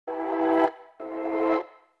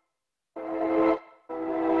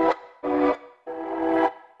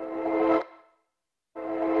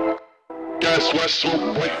Welcome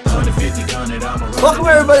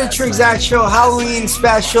everybody to Trigzact Show Halloween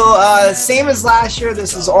special. Same as last year.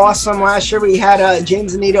 This is awesome. Last year we had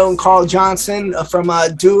James Anito and Carl Johnson from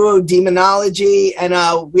Duo Demonology,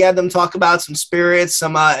 and we had them talk about some spirits,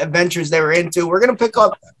 some adventures they were into. We're gonna pick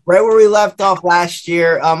up right where we left off last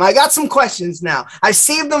year. I got some questions now. I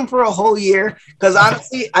saved them for a whole year because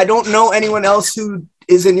honestly, I don't know anyone else who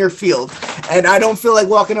is in your field, and I don't feel like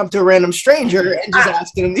walking up to a random stranger and just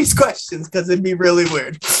asking them these questions because it'd be really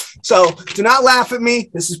weird. So do not laugh at me.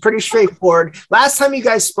 This is pretty straightforward. Last time you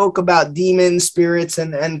guys spoke about demons, spirits,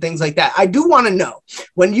 and things like that. I do want to know,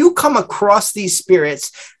 when you come across these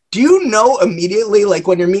spirits, do you know immediately, like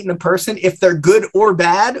when you're meeting a person, if they're good or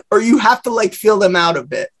bad, or you have to like feel them out a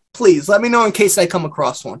bit? Please let me know in case I come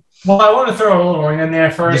across one. Well, I want to throw a little ring in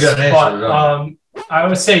there first, but I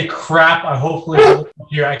would say crap. I hopefully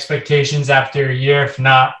your expectations after a year. If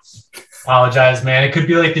not, apologize, man. It could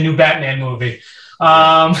be like the new Batman movie.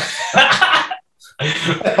 But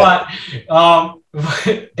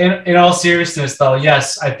in all seriousness, though,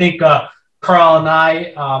 yes, I think Carl and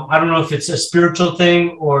I don't know if it's a spiritual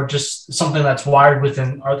thing or just something that's wired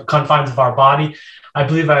within the confines of our body. I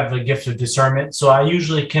believe I have the gift of discernment, so I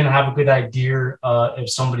usually can have a good idea if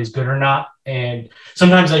somebody's good or not. And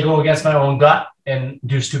sometimes I go against my own gut and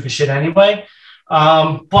do stupid shit anyway.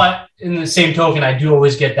 But in the same token, I do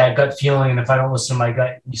always get that gut feeling. And if I don't listen to my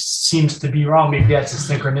gut, it seems to be wrong. Maybe that's a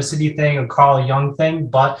synchronicity thing, a Carl Jung thing.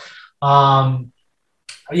 But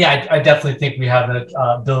yeah, I definitely think we have the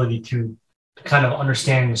ability to kind of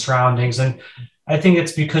understand the surroundings. And I think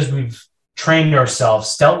it's because we've trained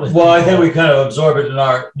ourselves, dealt with. Well, people. I think we kind of absorb it in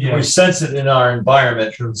our, we sense it in our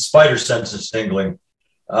environment. The spider sense is tingling.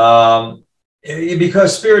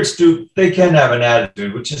 Because spirits they can have an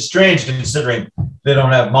attitude, which is strange considering they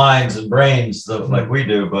don't have minds and brains like we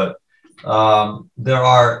do, but there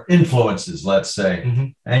are influences, let's say,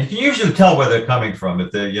 and you can usually tell where they're coming from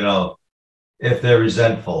if they're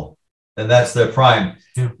resentful, and that's their prime.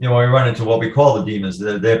 When we run into what we call the demons,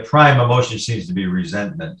 their prime emotion seems to be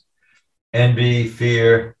resentment, envy,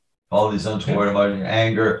 fear, all these untoward emotions,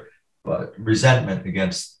 anger, but resentment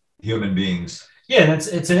against human beings. Yeah,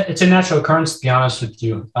 it's a natural occurrence, to be honest with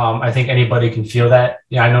you. I think anybody can feel that.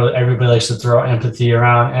 Yeah, I know everybody likes to throw empathy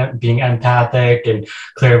around being empathic and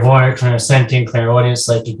clairvoyant, clairsentient, clairaudient,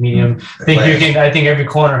 psychic medium. I think every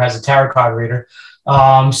corner has a tarot card reader.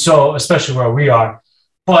 So especially where we are,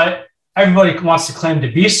 but everybody wants to claim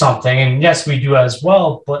to be something, and yes, we do as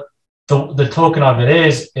well. But the token of it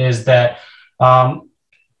is that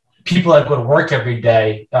people that go to work every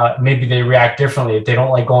day, maybe they react differently. If they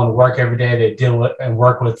don't like going to work every day, they deal with and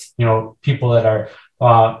work with, people that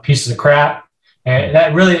are pieces of crap. And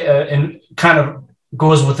that really kind of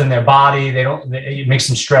goes within their body. It makes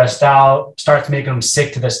them stressed out, starts making them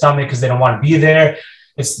sick to their stomach because they don't want to be there.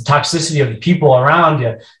 It's the toxicity of the people around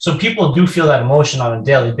you. So people do feel that emotion on a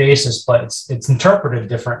daily basis, but it's interpreted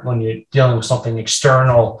different when you're dealing with something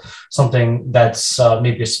external, something that's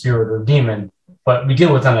maybe a spirit or a demon. But we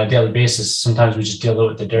deal with it on a daily basis. Sometimes we just deal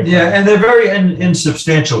with it differently. Yeah, and they're very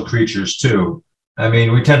insubstantial creatures too. I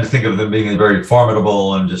mean, we tend to think of them being very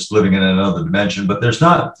formidable and just living in another dimension, but there's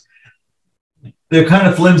not. They're kind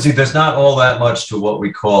of flimsy. There's not all that much to what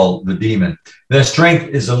we call the demon. Their strength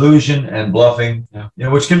is illusion and bluffing,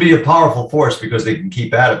 which can be a powerful force because they can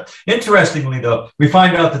keep at it. Interestingly, though, we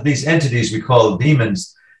find out that these entities we call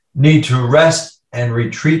demons need to rest and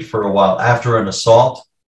retreat for a while after an assault.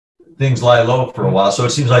 Things lie low for a while, so it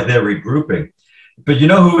seems like they're regrouping. But you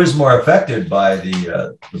know who is more affected by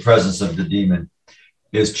the presence of the demon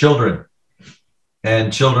is children.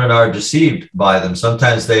 And children are deceived by them.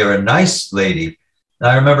 Sometimes they are a nice lady.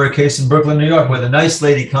 I remember a case in Brooklyn, New York, where the nice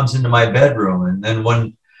lady comes into my bedroom, and then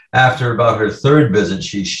after about her third visit,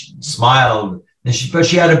 she smiled, but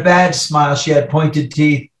she had a bad smile. She had pointed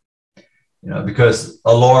teeth, because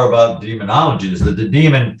a lore about demonology is that the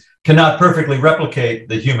demon cannot perfectly replicate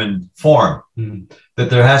the human form, that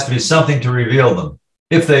there has to be something to reveal them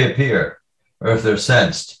if they appear or if they're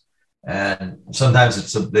sensed. And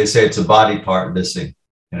sometimes they say it's a body part missing.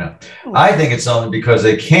 I think it's only because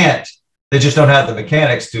they just don't have the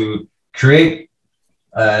mechanics to create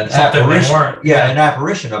an apparition. An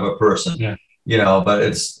apparition of a person. But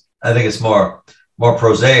I think it's more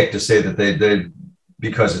prosaic to say that they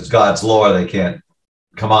because it's God's law, they can't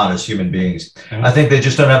come on as human beings. I think they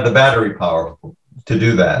just don't have the battery power to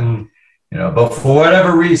do that. But for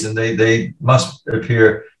whatever reason, they must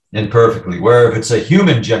appear imperfectly. Where if it's a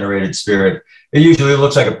human generated spirit, it usually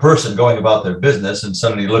looks like a person going about their business and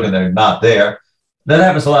suddenly looking, they're not there. That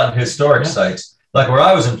happens a lot in historic sites, like where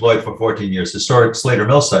I was employed for 14 years, historic Slater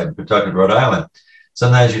Mill site in Pawtucket, Rhode Island.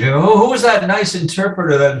 sometimes you do. Oh, who was that nice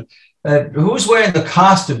interpreter that who's wearing the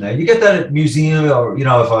costume there? You get that at museum, or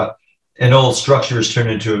if an old structure is turned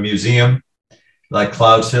into a museum, like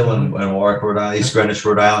Clouds Hill and Warwick, Rhode Island, East Greenwich,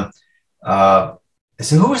 Rhode Island. I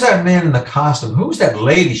said, who was that man in the costume? Who was that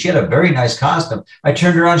lady? She had a very nice costume. I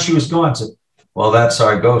turned around, she was gone. I said, well, that's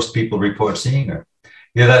our ghost. People report seeing her.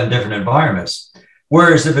 You hear that in different environments.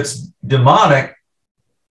 Whereas if it's demonic,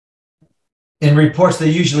 in reports, they're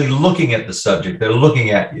usually looking at the subject. They're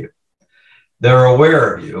looking at you. They're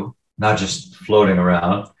aware of you, not just floating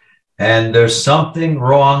around. And there's something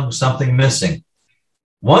wrong, something missing.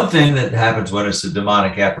 One thing that happens when it's a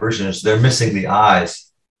demonic apparition is they're missing the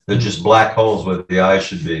eyes. They're just black holes where the eyes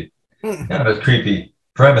should be. Kind of a creepy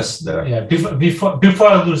premise there. Yeah. Before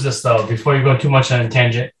I lose this though, before you go too much on a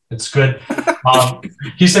tangent, it's good.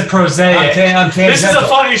 He said prosaic. This is a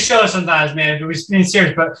funny show sometimes, man. We're being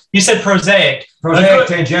serious, but he said prosaic. Prosaic,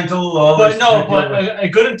 tangential. But a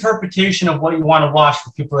good interpretation of what you want to watch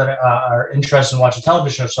for people that are interested in watching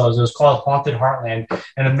television shows. It was called Haunted Heartland,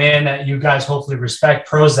 and a man that you guys hopefully respect,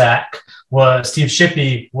 Prozac, was Steve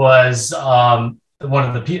Shippey, was one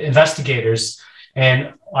of the investigators,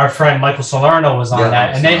 and our friend Michael Salerno was on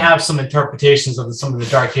that, and they have some interpretations of some of the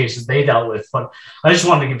dark cases they dealt with. But I just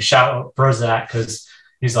wanted to give a shout out to Prozac because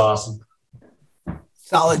he's awesome.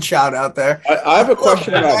 Solid shout out there. I have a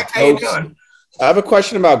question about ghost. I have a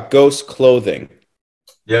question about ghost clothing.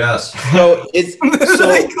 Yes. So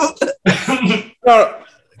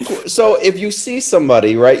if you see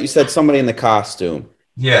somebody, right? You said somebody in the costume.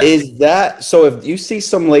 Yeah. Is that so? If you see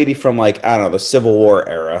some lady from like, I don't know, the Civil War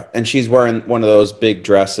era, and she's wearing one of those big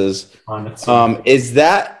dresses, is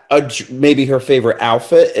that maybe her favorite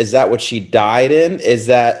outfit? Is that what she died in? Is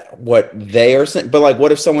that what they are saying? But like,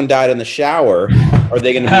 what if someone died in the shower? Are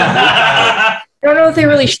they going to be? I don't know if they're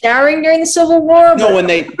really showering during the Civil War. No,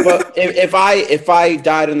 but if I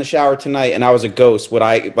died in the shower tonight and I was a ghost, would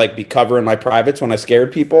I like be covering my privates when I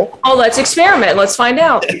scared people? Oh, let's experiment. Let's find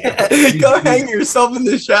out. Go hang yourself in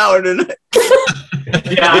the shower tonight.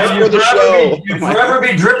 Yeah, you'd forever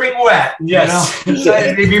be dripping wet. Yes.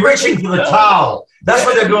 You'd be reaching for the towel. That's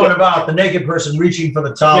what they're going about. The naked person reaching for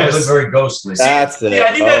the towel. Yes. They look very ghostly. That's it. Yeah,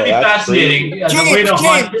 I think that'd be fascinating.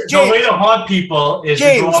 The way to haunt people is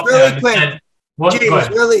to go up there and James,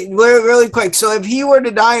 really quick. So if he were to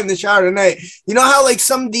die in the shower tonight, you know how like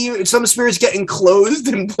some spirits get enclosed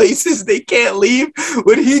in places they can't leave?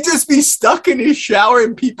 Would he just be stuck in his shower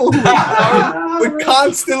and people who would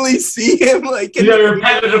constantly see him like in a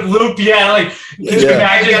repetitive loop? Yeah, like could you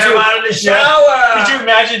imagine him out of the shower? Could you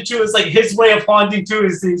imagine too? It's like his way of haunting too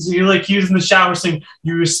is you're like he was in the shower saying,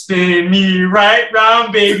 "You spin me right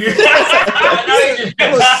round, baby."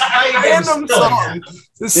 Random song.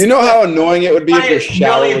 You know how annoying it would be if your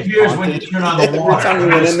shower was appears when you turn on the water.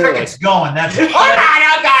 It's going. That's it.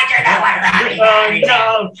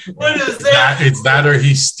 What is that? It's that, or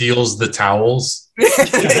he steals the towels.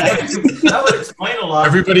 That would explain a lot.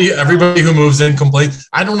 Everybody who moves in complains.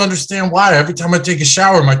 I don't understand why. Every time I take a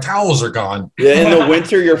shower, my towels are gone. Yeah, in the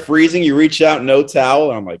winter, you're freezing. You reach out, no towel.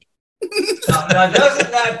 And I'm like. Now,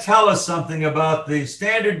 doesn't that tell us something about the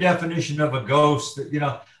standard definition of a ghost? That,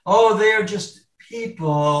 they're just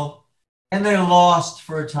people and they're lost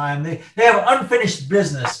for a time. They have unfinished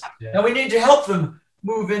business. Yeah. And we need to help them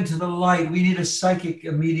move into the light. We need a psychic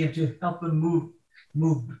medium to help them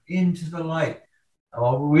move into the light.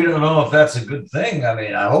 Oh, we don't know if that's a good thing. I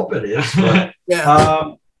mean, I hope it is. But,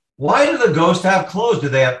 why do the ghosts have clothes? Do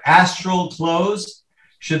they have astral clothes?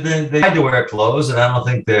 Should they had to wear clothes? And I don't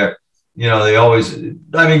think they're,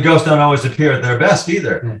 ghosts don't always appear at their best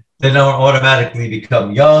either. Mm. They don't automatically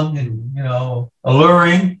become young and,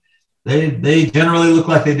 alluring. They generally look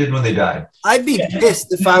like they did when they died. I'd be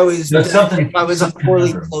pissed if I was a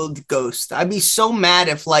poorly clothed ghost. I'd be so mad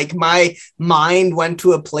if like my mind went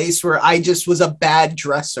to a place where I just was a bad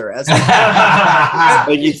dresser.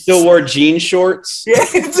 Like you still wore jean shorts? Yeah,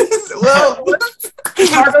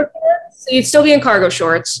 cargo shorts? So you'd still be in cargo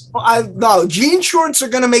shorts. No, jean shorts are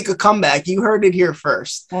gonna make a comeback. You heard it here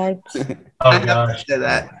first. Oh gosh.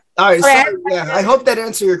 That. All right, I hope that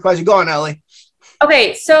answered your question. Go on, Ellie.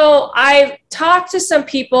 Okay, so I've talked to some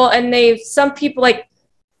people, and some people like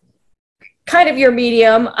kind of your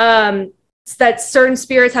medium, that certain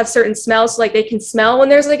spirits have certain smells, so like they can smell when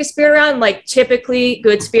there's like a spirit around. Like typically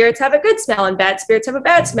good spirits have a good smell and bad spirits have a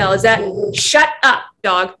bad smell. Is that shut up,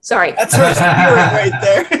 dog? Sorry. That's her spirit right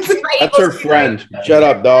there. That's her friend. Shut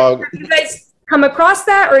up, dog. Do you guys come across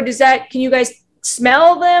that, or can you guys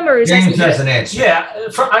smell them, or is James has an answer? Yeah,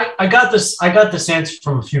 I got this answer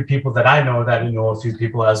from a few people that I know a few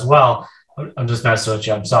people as well. I'm just messing with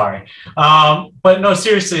you. I'm sorry. But no,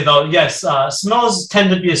 seriously though, yes, smells tend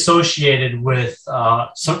to be associated with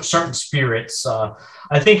certain spirits.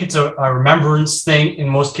 I think it's a remembrance thing in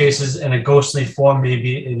most cases. In a ghostly form,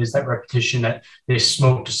 maybe it is that repetition that they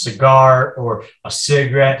smoked a cigar or a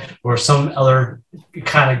cigarette or some other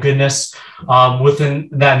kind of goodness within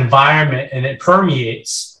that environment, and it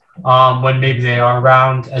permeates. When maybe they are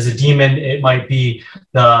around as a demon, it might be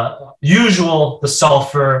the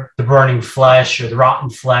sulfur, the burning flesh, or the rotten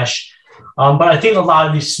flesh. But I think a lot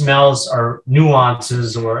of these smells are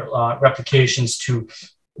nuances or replications to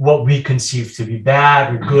what we conceive to be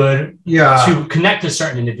bad or good, to connect to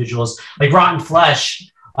certain individuals. Like rotten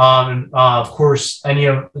flesh, of course, any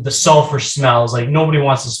of the sulfur smells, like nobody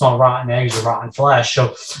wants to smell rotten eggs or rotten flesh.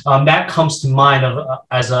 So that comes to mind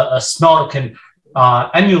as a smell that can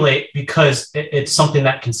emulate, because it's something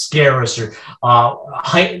that can scare us or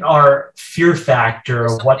heighten our fear factor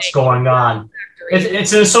of what's going on.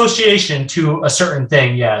 It's an association to a certain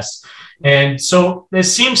thing, yes. And so it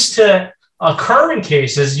seems to occur in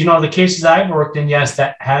cases, the cases I've worked in, yes,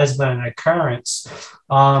 that has been an occurrence.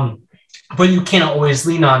 But you can't always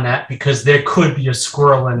lean on that, because there could be a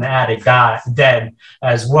squirrel in the attic dead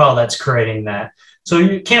as well that's creating that. So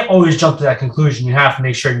you can't always jump to that conclusion. You have to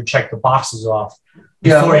make sure you check the boxes off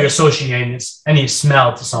before you're associating any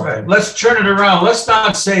smell to something. Right. Let's turn it around. Let's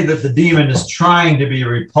not say that the demon is trying to be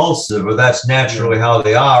repulsive, or that's naturally how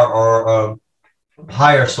they are, or a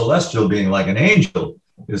higher celestial being like an angel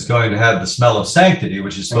is going to have the smell of sanctity,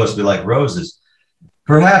 which is supposed to be like roses.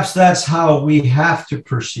 Perhaps that's how we have to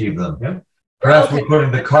perceive them. Yeah. Perhaps we're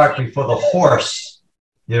putting the cart before the horse,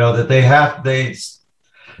 that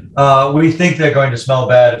we think they're going to smell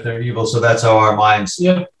bad if they're evil, so that's how our minds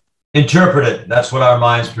interpret it. That's what our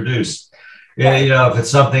minds produce. If it's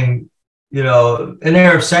something, an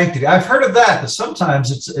air of sanctity. I've heard of that, but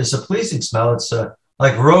sometimes it's a pleasing smell. It's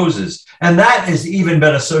like roses. And that has even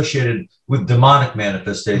been associated with demonic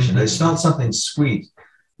manifestation. Mm-hmm. They smell something sweet,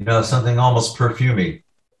 something almost perfumey,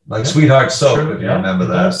 like sweetheart soap, if you remember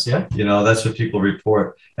that. That's what people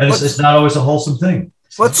report. And it's not always a wholesome thing.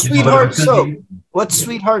 What's sweetheart soap? What's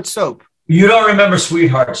sweetheart soap? You don't remember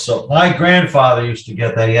sweetheart soap? My grandfather used to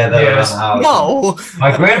get that. He had that around the house. No.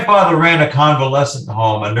 My grandfather ran a convalescent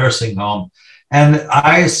home, a nursing home, and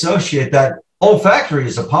I associate that olfactory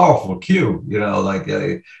is a powerful cue.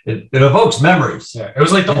 It evokes memories. Yeah, it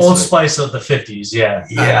was like the Old Spice of the 50s. Yeah.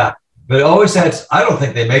 Yeah. But it always had, I don't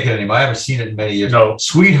think they make it anymore. I haven't seen it in many years. No.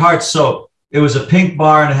 Sweetheart soap. It was a pink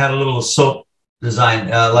bar and it had a little soap design,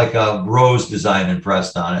 like a rose design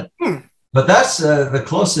impressed on it. But that's the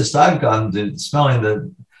closest I've gotten to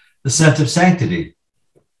smelling the scent of sanctity.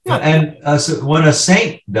 Yeah. And so when a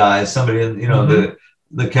saint dies, somebody in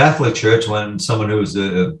the Catholic Church, when someone who's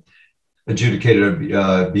adjudicated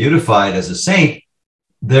or beatified as a saint,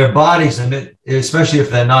 their bodies emit, especially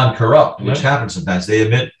if they're non-corrupt, which happens sometimes, they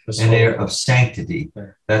emit an air of sanctity,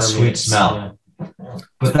 that sweet smell.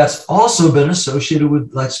 But that's also been associated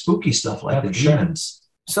with like spooky stuff like the demons.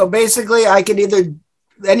 So basically, I could either,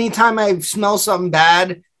 anytime I smell something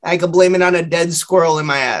bad, I could blame it on a dead squirrel in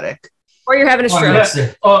my attic. Or you're having a stroke.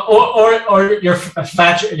 Or your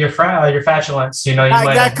flatulence. You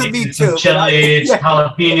might that could be some too. Chilies,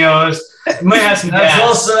 jalapenos. You might have some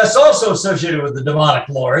gas. That's also associated with the demonic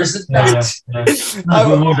lore, isn't it?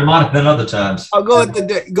 More demonic than other times. I'll go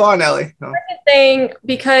with go on, Ellie. No. Thing,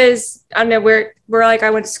 because I don't know, we're like,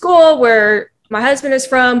 I went to school where my husband is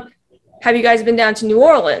from. Have you guys been down to New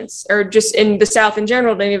Orleans or just in the South in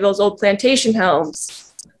general, to any of those old plantation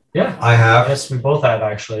homes? Yeah, I have. Yes, we both have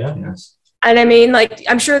actually. Yeah. Yes. And I mean, like,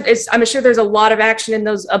 I'm sure there's a lot of action in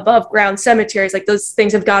those above ground cemeteries. Like, those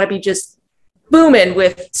things have got to be just booming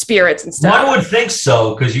with spirits and stuff. One would think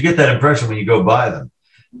so, because you get that impression when you go by them.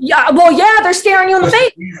 Yeah, well, yeah, they're staring you in the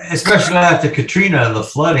face. Especially after Katrina and the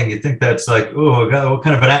flooding, you think that's like, oh God, what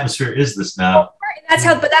kind of an atmosphere is this now?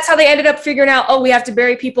 That's how they ended up figuring out, oh, we have to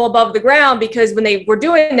bury people above the ground, because when they were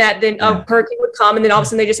doing that, then a hurricane would come, and then all of a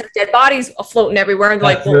sudden they just have dead bodies floating everywhere. And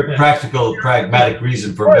they're like, well, practical, pragmatic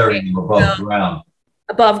reason for burying them above ground.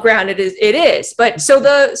 Above ground, it is. But so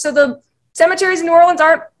the cemeteries in New Orleans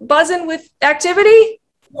aren't buzzing with activity.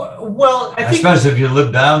 Well, I suppose if you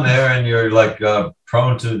live down there and you're like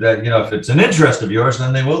prone to that, if it's an interest of yours,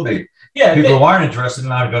 then they will be. Yeah, people who aren't interested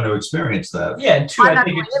and aren't going to experience that. Yeah, and two, I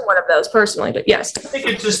think it's one of those personally, but yes, I think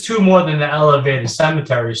it's just two more than the elevated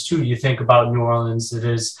cemeteries too. You think about New Orleans; it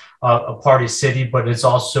is a party city, but it's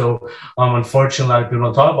also, unfortunately, a lot of people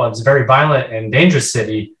don't talk about it. It's a very violent and dangerous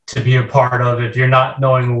city to be a part of if you're not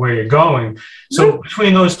knowing where you're going. So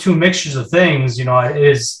between those two mixtures of things, it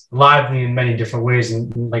is lively in many different ways,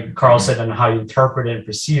 and like Carl said, on how you interpret it and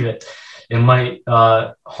perceive it. it might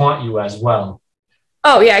haunt you as well.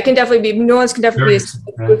 Oh yeah, it can definitely be. New Orleans can definitely be a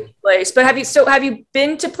spooky place. But have you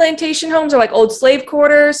been to plantation homes or like old slave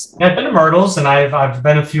quarters? Yeah, I've been to Myrtles, and I've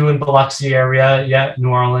been a few in Biloxi area. Yeah, New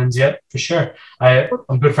Orleans. Yeah, for sure.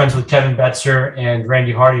 I'm good friends with Kevin Betzer and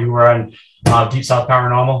Randy Hardy, who are on Deep South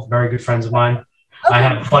Paranormal. Very good friends of mine. Okay. I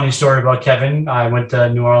have a funny story about Kevin. I went to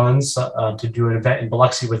New Orleans to do an event in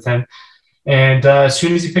Biloxi with him, and as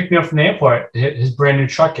soon as he picked me up from the airport, his brand new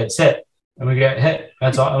truck gets hit. And we get hit.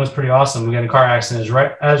 That was pretty awesome. We got in a car accident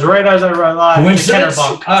right as I run live.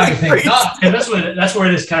 Kennerbunk. I think not. And that's where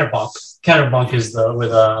it is. Kennerbunk. Kennerbunk is the with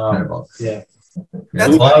Kennerbunk. Yeah.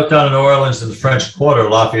 Well, I was down in New Orleans in the French Quarter,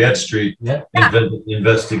 Lafayette Street,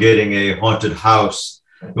 investigating a haunted house.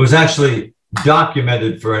 It was actually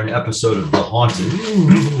documented for an episode of The Haunted.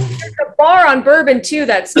 There's a bar on Bourbon too.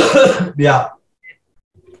 That's yeah.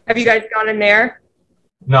 Have you guys gone in there?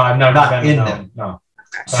 No, I've never Not been in them. No.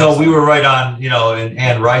 So we were right on, in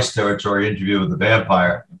Anne Rice territory, Interview with the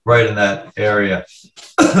Vampire, right in that area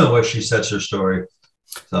where she sets her story.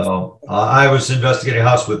 So I was investigating a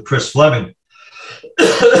house with Chris Fleming.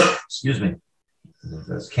 Excuse me.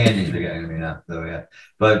 That's Candy's beginning me now. So, yeah.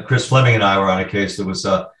 But Chris Fleming and I were on a case that was,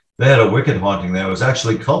 they had a wicked haunting there. It was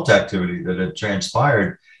actually cult activity that had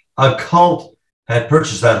transpired. A cult had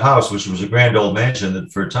purchased that house, which was a grand old mansion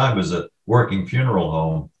that for a time was a working funeral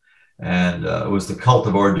home. And it was the cult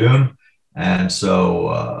of Ordoon. And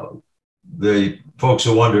so the folks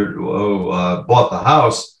who bought the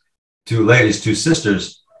house, two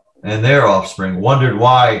sisters, and their offspring wondered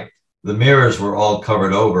why the mirrors were all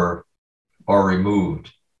covered over or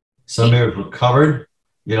removed. Some mirrors were covered,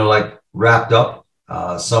 like wrapped up.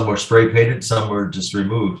 Some were spray painted, some were just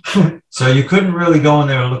removed. So you couldn't really go in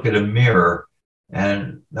there and look at a mirror.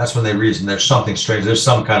 And that's when they reasoned there's something strange. There's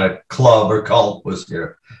some kind of club or cult was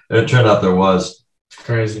here. And it turned out there was.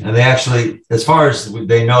 Crazy. And they actually, as far as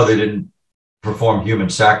they know, they didn't perform human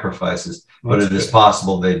sacrifices, but it is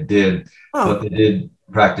possible they did. But they did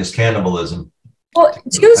practice cannibalism. Well,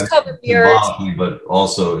 Jews cover mirrors. But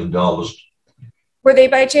also indulged. Were they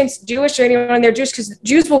by chance Jewish or anyone in there Jewish? Because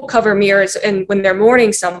Jews will cover mirrors and when they're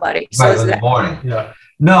mourning somebody. So right, in the morning. Yeah.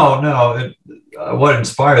 No. What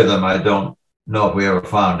inspired them, I don't know if we ever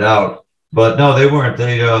found out. But no, they weren't.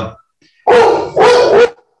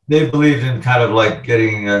 They believed in kind of like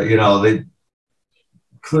getting,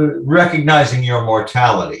 recognizing your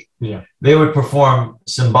mortality. Yeah. They would perform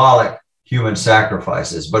symbolic human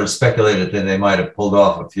sacrifices, but it's speculated that they might have pulled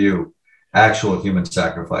off a few actual human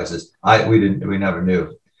sacrifices. We never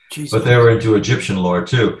knew. Jesus. But they were into Egyptian lore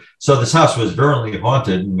too. So this house was virulently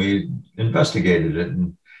haunted, and we investigated it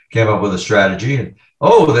and came up with a strategy. And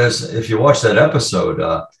if you watch that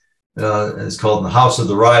episode, it's called The House of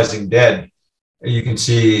the Rising Dead. You can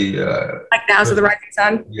see like the House of the Rising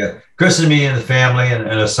Sun. Yeah, Chris and me and the family and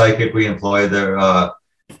a psychic we employed. They're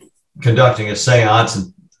conducting a seance,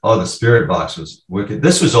 and the spirit box was wicked.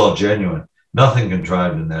 This was all genuine, nothing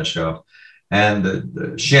contrived in that show. And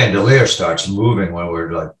the chandelier starts moving when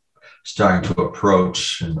we're like starting to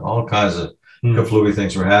approach, and all kinds of kaflooey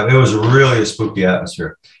things were happening. It was really a spooky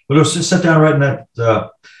atmosphere. But it was just set down right in that the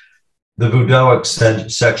voodooic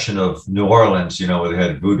section of New Orleans, where they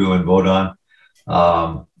had voodoo and Vodun.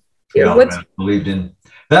 Believed in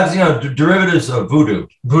that's derivatives of voodoo.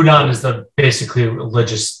 Vodun is the basically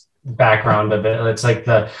religious background of it. It's like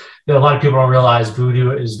a lot of people don't realize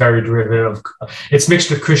voodoo is very derivative of it's mixed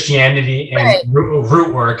with Christianity and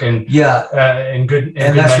root work and good.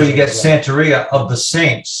 And that's where you get Santeria of the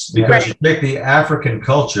saints, because you take the African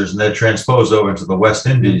cultures and they're transposed over into the West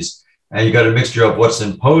Indies, and you got a mixture of what's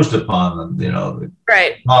imposed upon them. The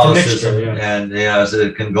Catholicism and as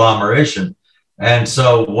a conglomeration. And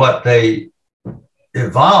so what they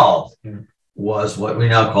evolved was what we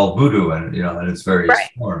now call voodoo, and in its various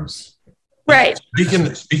forms. Right. Speaking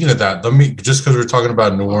of that, just because we're talking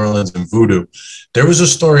about New Orleans and voodoo, there was a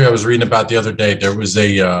story I was reading about the other day. There was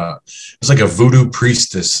it was like a voodoo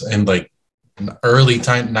priestess in like early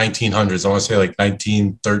 1900s. I want to say like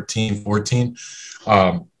 1913, 14.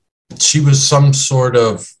 She was some sort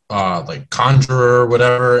of like conjurer or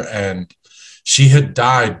whatever, and she had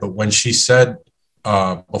died. But when she said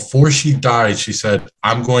before she died, she said,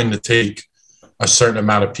 "I'm going to take a certain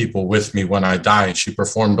amount of people with me when I die." And she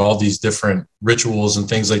performed all these different rituals and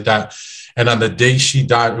things like that. And on the day she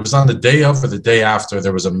died, it was on the day of or the day after,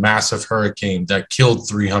 there was a massive hurricane that killed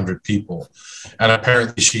 300 people. And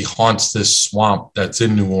apparently she haunts this swamp that's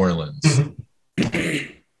in New Orleans.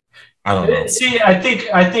 I don't know. See, I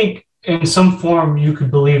think in some form you could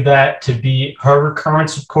believe that to be her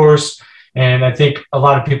recurrence, of course. And I think a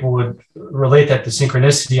lot of people would relate that to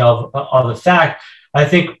synchronicity of the fact. I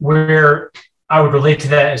think where I would relate to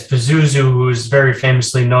that is Pazuzu, who is very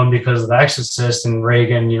famously known because of The Exorcist, and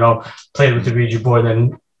Reagan, played with the Ouija board.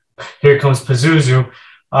 Then here comes Pazuzu.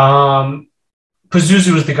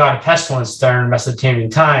 Pazuzu is the god of pestilence during Mesopotamian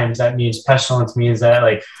times. That means pestilence means that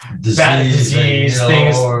like bad disease,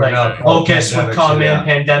 things like locusts would come in,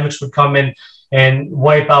 pandemics would come in and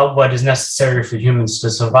wipe out what is necessary for humans to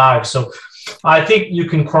survive. So I think you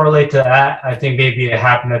can correlate to that. I think maybe it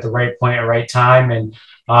happened at the right point at the right time. And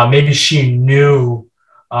maybe she knew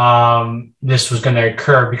this was going to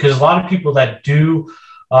occur, because a lot of people that do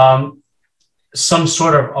some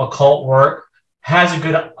sort of occult work has a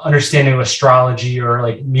good understanding of astrology or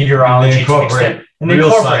like meteorology. And they incorporate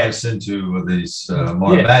real science into these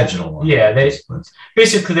more imaginal ones. Yeah, they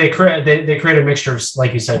create a mixture of,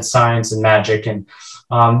 like you said, science and magic, and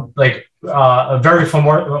a very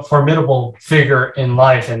formidable figure in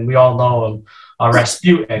life. And we all know him.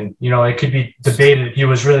 Rasputin, it could be debated if he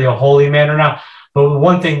was really a holy man or not. But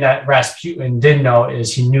one thing that Rasputin did know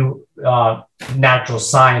is he knew natural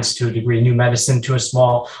science to a degree, knew medicine to a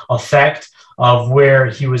small effect, of where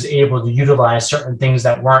he was able to utilize certain things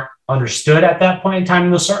that weren't understood at that point in time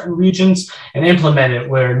in those certain regions and implement it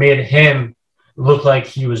where it made him look like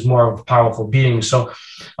he was more of a powerful being. So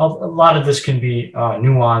a lot of this can be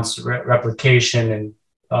nuance, replication,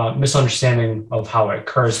 and misunderstanding of how it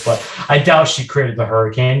occurs, but I doubt she created the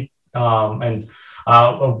hurricane.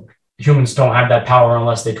 Humans don't have that power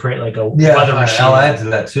unless they create like a weather machine. I'll add to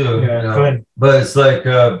that too. But it's like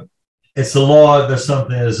it's a law.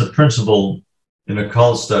 There's a principle in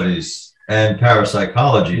occult studies and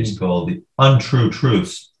parapsychology is called the untrue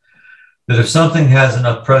truths. That if something has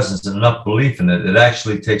enough presence and enough belief in it, it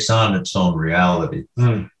actually takes on its own reality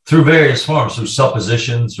through various forms, through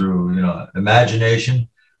supposition, through imagination.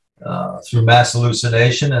 Through mass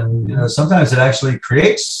hallucination, and sometimes it actually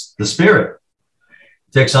creates the spirit,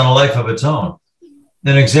 takes on a life of its own.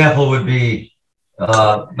 An example would be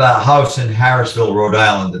that house in Harrisville, Rhode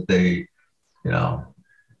Island, that they,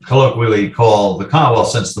 colloquially call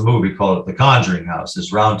since the movie called it the Conjuring House.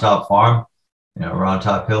 This Round Top Farm, Round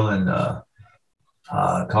Top Hill in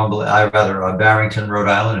Barrington, Rhode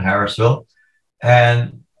Island, Harrisville,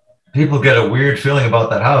 and people get a weird feeling about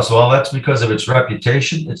that house. Well, that's because of its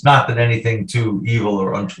reputation. It's not that anything too evil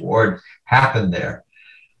or untoward happened there,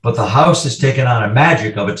 but the house has taken on a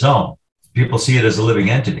magic of its own. People see it as a living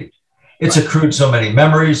entity. It's accrued so many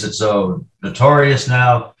memories. It's so notorious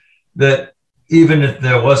now that even if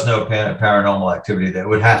there was no paranormal activity, there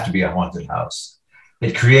would have to be a haunted house.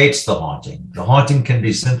 It creates the haunting. The haunting can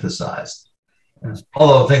be synthesized.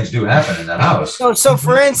 Although things do happen in that house. So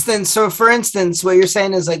for instance, what you're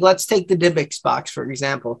saying is like, let's take the Dybbuk's box, for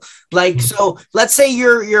example. Like, so let's say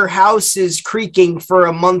your house is creaking for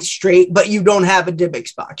a month straight, but you don't have a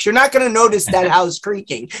Dybbuk's box. You're not going to notice that house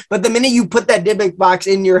creaking. But the minute you put that Dybbuk box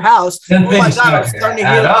in your house, then oh my God, I'm starting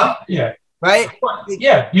to hear up. Yeah. Right?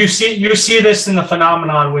 Yeah, you see this in the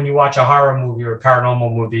phenomenon when you watch a horror movie or a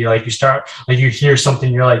paranormal movie. Like you hear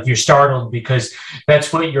something, you're startled because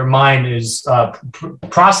that's what your mind is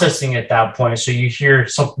processing at that point. So you hear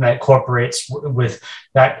something that incorporates with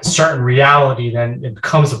that certain reality, then it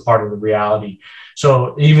becomes a part of the reality.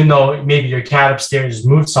 So even though maybe your cat upstairs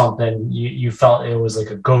moved something, you felt it was like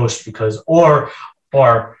a ghost because, or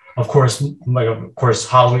of course,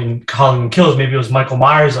 Halloween Kills. Maybe it was Michael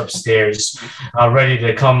Myers upstairs, ready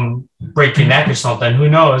to come break your neck or something. Who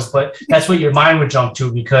knows? But that's what your mind would jump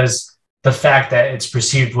to because the fact that it's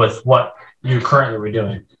perceived with what you currently were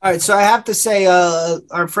doing. All right, so I have to say,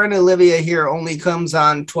 our friend Olivia here only comes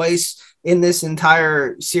on twice in this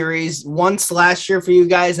entire series. Once last year for you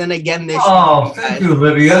guys, and again this year. Oh, thank you,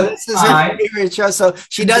 Olivia. So this is her favorite show. So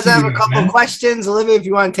she does have a couple questions. Olivia, if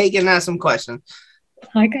you want to take it and ask some questions.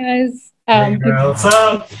 Hi guys. What's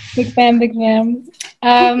up? Big fan.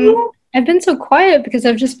 I've been so quiet because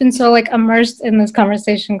I've just been so immersed in this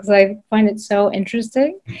conversation because I find it so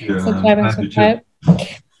interesting. Yeah, so I've been so quiet.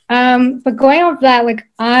 But going off that,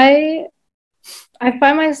 I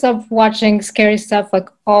find myself watching scary stuff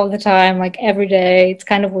all the time, every day. It's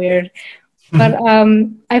kind of weird. But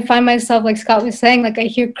I find myself, like Scott was saying, I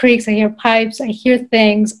hear creaks, I hear pipes, I hear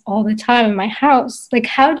things all the time in my house.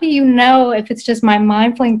 How do you know if it's just my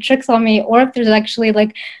mind playing tricks on me or if there's actually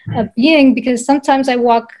a being? Because sometimes I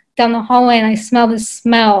walk down the hallway and I smell this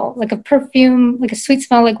smell, like a perfume, like a sweet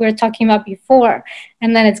smell like we were talking about before,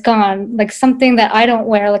 and then it's gone. Something that I don't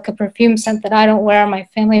wear, like a perfume scent that I don't wear, my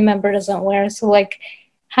family member doesn't wear. So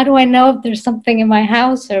how do I know if there's something in my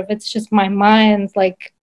house or if it's just my mind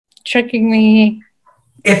tricking me?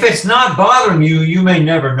 If it's not bothering you, you may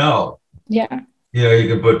never know. Yeah. You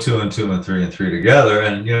can put 2 and 2 and 3 and 3 together,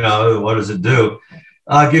 and what does it do?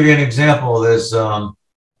 I'll give you an example. There's a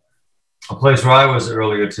place where I was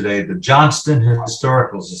earlier today, the Johnston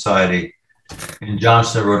Historical Society in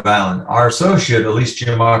Johnston, Rhode Island. Our associate, Elise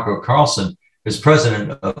Gianmarco Carlson, is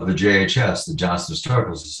president of the JHS, the Johnston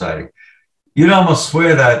Historical Society. You'd almost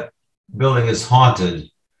swear that building is haunted.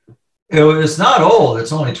 It's not old.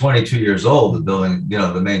 It's only 22 years old, the building,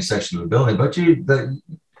 the main section of the building. But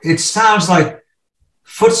it sounds like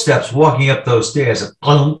footsteps walking up those stairs.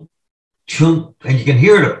 And you can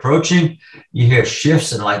hear it approaching. You hear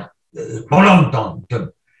shifts and like, now,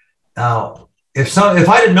 if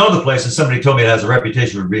I didn't know the place and somebody told me it has a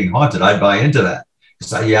reputation for being haunted, I'd buy into that.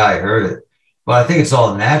 Yeah, I heard it. But I think it's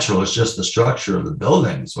all natural. It's just the structure of the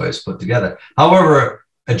building, this way it's put together. However,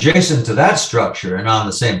 adjacent to that structure and on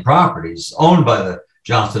the same properties owned by the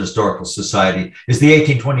Johnston Historical Society is the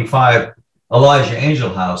 1825 Elijah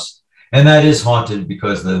Angel House. And that is haunted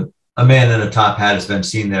because a man in a top hat has been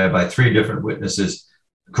seen there by 3 different witnesses,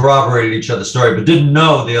 corroborated each other's story, but didn't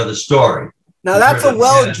know the other story. Now that's a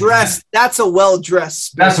well-dressed. That's a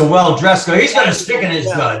well-dressed. That's a well-dressed guy. He's got a stick in his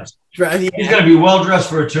guns. Yeah. He's going to be well-dressed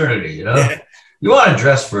for eternity, Yeah. You want to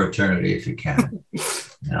dress for eternity if you can.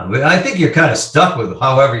 But I think you're kind of stuck with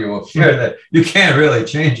however you appear, that you can't really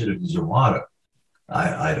change it if you want to.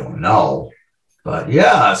 I don't know. But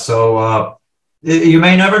yeah, so you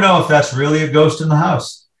may never know if that's really a ghost in the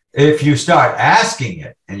house. If you start asking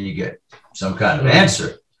it and you get some kind of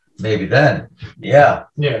answer, maybe then, yeah.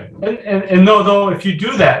 Yeah, and though if you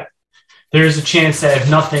do that, there's a chance that if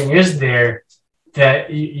nothing is there, that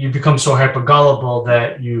you become so hyper gullible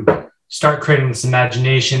that you start creating this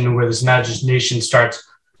imagination, where this imagination starts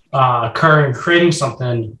occurring, creating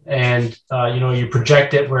something, and you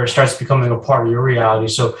project it where it starts becoming a part of your reality.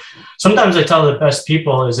 So sometimes I tell the best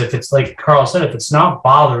people is, if it's like Carl said, if it's not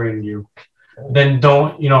bothering you, then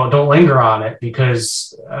don't linger on it,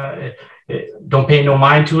 because don't pay no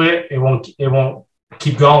mind to it. It won't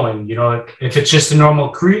keep going. If it's just a normal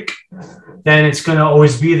creek, then it's going to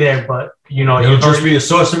always be there. But it'll just be a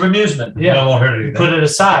source of amusement. Yeah, it won't hurt anything. Put it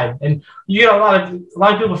aside, and a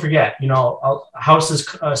lot of people forget. Houses,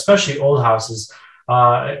 especially old houses,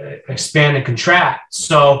 expand and contract.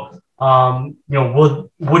 So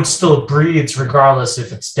wood still breathes regardless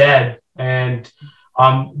if it's dead, and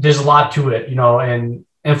there's a lot to it. And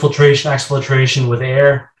infiltration, exfiltration with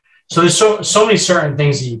air. So there's so many certain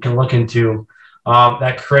things that you can look into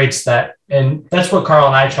that creates that. And that's what Carl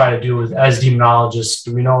and I try to do as demonologists.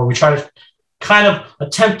 We try to kind of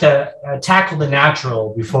attempt to tackle the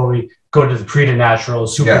natural before we go to the preternatural,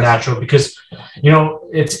 supernatural, because,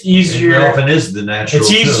 it's easier. It often is the natural.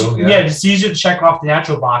 It's easy, too, yeah, it's easier to check off the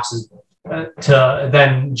natural boxes to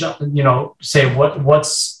then, say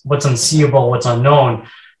what's unseeable, what's unknown,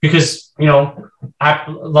 because,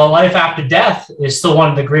 the life after death is still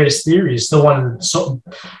one of the greatest theories, still one of the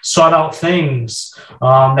sought out things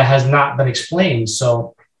that has not been explained.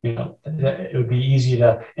 So, it would be easy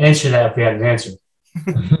to answer that if we had an answer.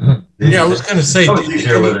 Yeah, I was going to say,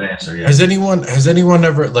 has anyone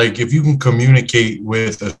ever, like, if you can communicate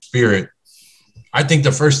with a spirit, I think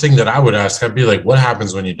the first thing that I would ask, I'd be like, what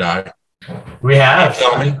happens when you die? We have.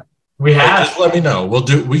 Tell me. We have. Just let me know.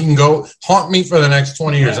 We can go haunt me for the next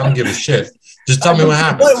 20 years. I don't give a shit. Just tell me what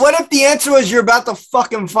happens. What if the answer was you're about to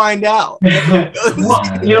fucking find out?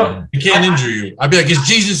 It can't injure you. I'd be like, is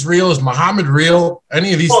Jesus real? Is Muhammad real?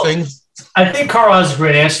 Any of these things? I think Carl has a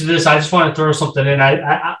great answer to this. I just want to throw something in.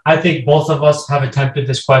 I think both of us have attempted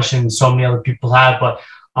this question. So many other people have, but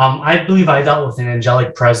I believe I dealt with an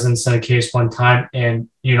angelic presence in a case one time, and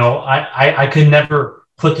I could never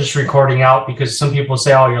put this recording out because some people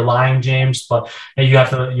say, "Oh, you're lying, James," but you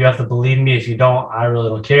have to believe me. If you don't, I really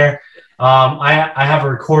don't care. I have a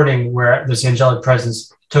recording where this angelic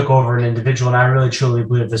presence took over an individual, and I really truly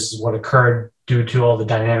believe this is what occurred due to all the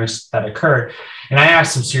dynamics that occurred. And I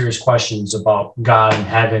asked some serious questions about God and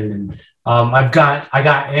heaven, and I got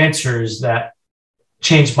answers that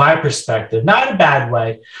changed my perspective, not in a bad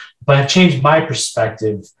way, but have changed my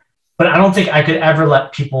perspective. But I don't think I could ever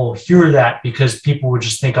let people hear that, because people would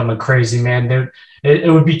just think I'm a crazy man.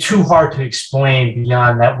 It would be too hard to explain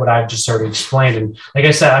beyond that what I've just already explained. And like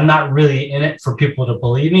I said, I'm not really in it for people to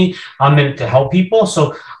believe me. I'm in it to help people.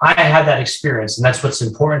 So I had that experience, and that's what's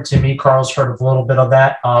important to me. Carl's heard of a little bit of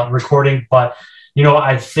that recording, but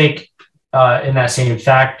I think in that same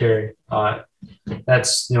factor,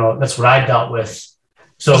 that's what I dealt with.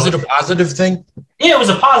 So was it a positive thing? Yeah, it was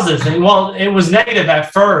a positive thing. Well, it was negative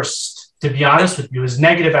at first, to be honest with you. It was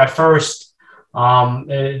negative at first.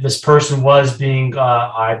 This person was being,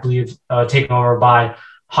 I believe, taken over by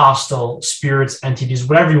hostile spirits, entities,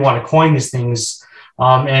 whatever you want to coin these things.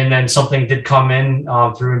 And then something did come in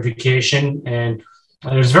through invocation, and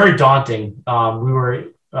it was very daunting.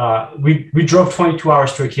 We drove 22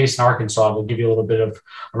 hours to a case in Arkansas. To give you a little bit of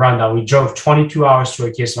a rundown, we drove 22 hours to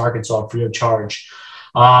a case in Arkansas free of charge.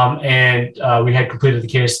 And we had completed the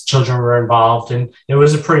case. Children were involved, and it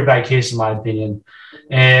was a pretty bad case in my opinion.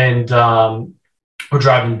 And we're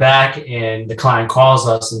driving back, and the client calls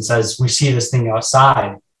us and says, "We see this thing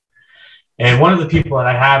outside." And one of the people that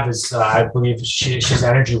I have is, I believe she's an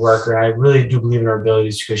energy worker. I really do believe in her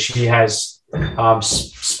abilities because she has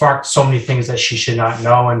sparked so many things that she should not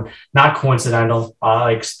know, and not coincidental,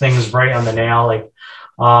 like things right on the nail.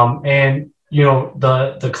 And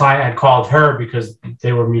the client had called her because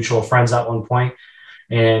they were mutual friends at one point,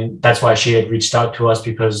 and that's why she had reached out to us,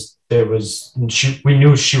 because we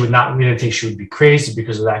knew we didn't think she would be crazy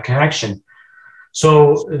because of that connection.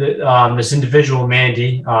 So this individual,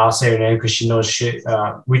 Mandy, I'll say her name because she knows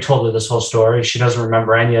we told her this whole story. She doesn't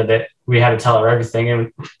remember any of it. We had to tell her everything,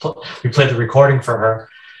 and we played the recording for her.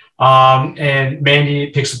 And Mandy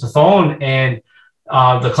picks up the phone, and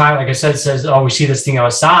the client, like I said, says, "Oh, we see this thing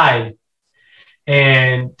outside."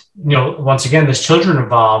 And, once again, there's children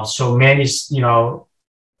involved. So Mandy's,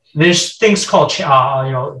 there's things called,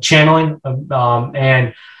 channeling.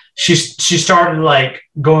 And she started like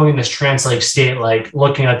going in this trance-like state, like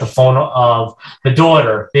looking at the phone of the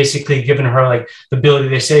daughter, basically giving her like the ability.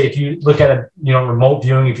 They say, if you look at a, remote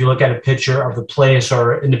viewing, if you look at a picture of the place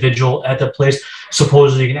or individual at the place,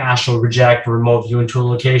 supposedly you can astral project or remote view into a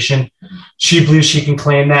location. She believes she can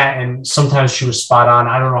claim that. And sometimes she was spot on.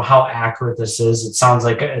 I don't know how accurate this is. It sounds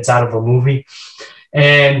like it's out of a movie.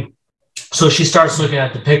 And so she starts looking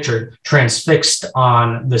at the picture, transfixed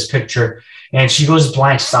on this picture, and she goes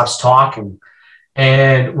blank, stops talking.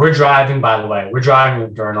 And we're driving, by the way,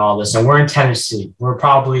 during all this, and we're in Tennessee. We're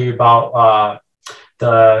probably about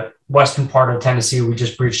the western part of Tennessee. We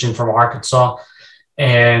just breached in from Arkansas,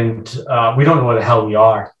 and we don't know where the hell we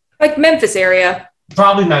are. Like Memphis area.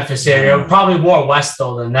 Probably Memphis area, probably more west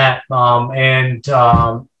though than that.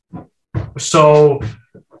 So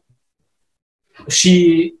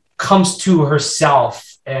she comes to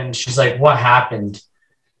herself and she's like, "What happened?"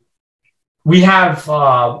 We have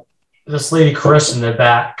this lady Carissa in the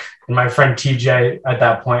back, and my friend TJ at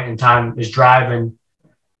that point in time is driving.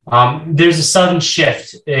 There's a sudden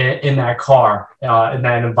shift in that car, in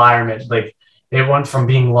that environment. Like, it went from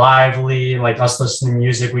being lively and like us listening to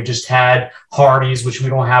music. We just had Hardee's, which we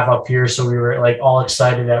don't have up here, so we were like all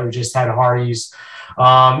excited that we just had Hardee's,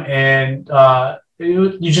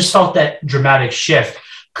 you just felt that dramatic shift.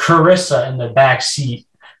 Carissa in the back seat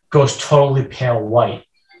goes totally pale white,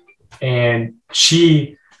 and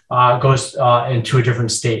she goes into a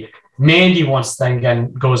different state. Mandy once then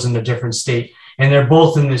again goes in a different state, and they're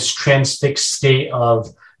both in this transfixed state of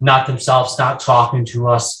not themselves, not talking to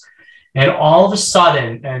us. And all of a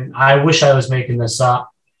sudden, and I wish I was making this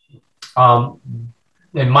up, and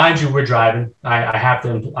mind you, we're driving. I have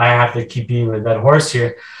to keep beating the dead horse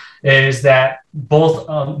here. Is that both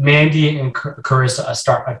Mandy and Carissa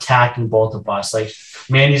start attacking both of us. Like,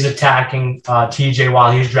 Mandy's attacking TJ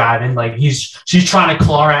while he's driving. Like, she's trying to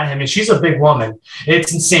claw at him, and she's a big woman.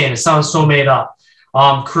 It's insane. It sounds so made up.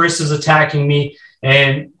 Carissa's attacking me,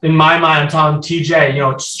 and in my mind, I'm telling TJ,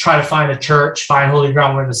 just try to find a church, find holy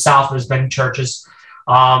ground. We're in the South. There's many churches,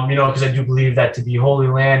 because I do believe that to be holy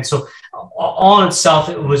land. So all in itself,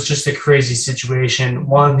 it was just a crazy situation.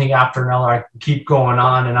 One thing after another. I could keep going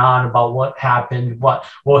on and on about what happened, what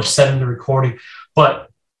was said in the recording.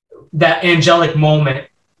 But that angelic moment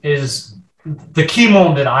is the key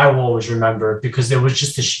moment that I will always remember, because there was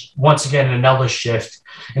just once again another shift,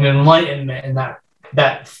 an enlightenment, and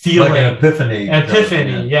that feeling, like an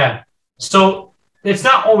epiphany. Yeah. So it's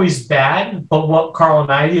not always bad, but what Carl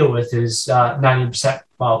and I deal with is 90%.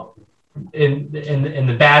 Well, in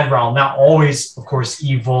the bad realm, not always, of course,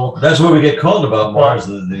 evil. That's what we get called about more, as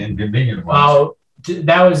the inconvenient ones.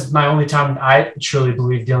 That was my only time I truly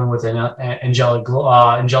believe dealing with an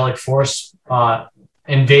angelic force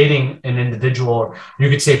invading an individual, or you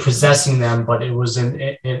could say possessing them, but it was in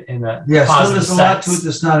a so there's a lot to it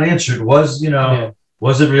that's not answered. Was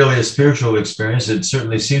it really a spiritual experience? It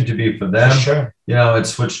certainly seemed to be for them. Sure. It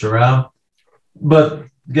switched around. But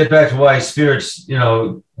get back to why spirits,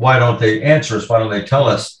 why don't they answer us? Why don't they tell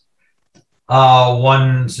us?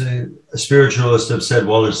 One spiritualist have said,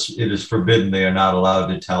 well, it is forbidden. They are not allowed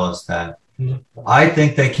to tell us that. Mm-hmm. I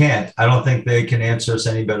think they can't. I don't think they can answer us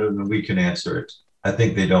any better than we can answer it. I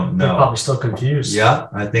think they don't know. They're probably still confused. Yeah,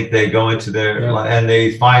 I think they go into and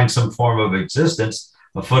they find some form of existence,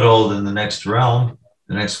 a foothold in the next realm,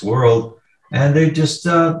 the next world. And they just,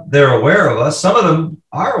 they're aware of us. Some of them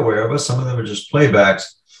are aware of us. Some of them are just playbacks.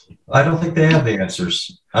 I don't think they have the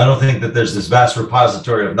answers. I don't think that there's this vast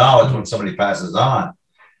repository of knowledge when somebody passes on.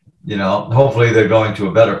 You know, hopefully they're going to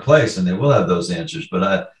a better place and they will have those answers.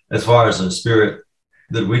 But as far as a spirit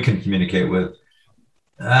that we can communicate with,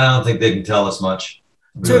 I don't think they can tell us much.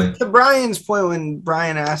 Really. To Brian's point, when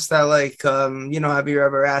Brian asked that, like, have you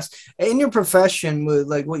ever asked in your profession with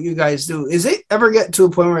like what you guys do, is it ever get to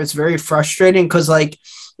a point where it's very frustrating? Because like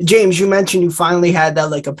James, you mentioned you finally had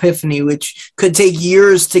that like epiphany, which could take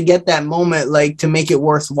years to get that moment, like to make it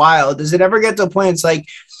worthwhile. Does it ever get to a point it's like,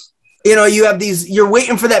 you have you're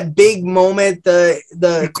waiting for that big moment,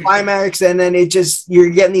 the climax, and then you're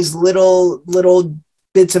getting these little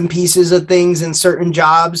bits and pieces of things in certain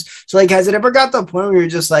jobs. So like, has it ever got to a point where you're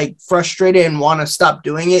just like frustrated and want to stop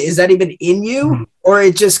doing it? Is that even in you, or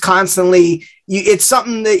it just constantly, it's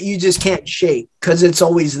something that you just can't shake because it's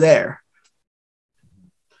always there?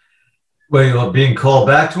 Well, being called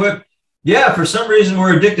back to it. Yeah, for some reason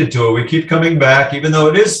we're addicted to it. We keep coming back, even though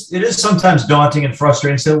it is sometimes daunting and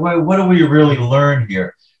frustrating. So what do we really learn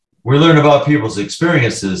here? We learn about people's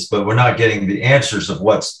experiences, but we're not getting the answers of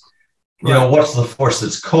what's the force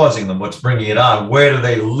that's causing them, what's bringing it on, where do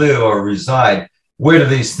they live or reside, where do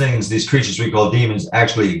these creatures we call demons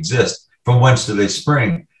actually exist, from whence do they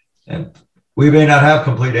spring? And we may not have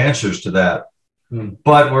complete answers to that,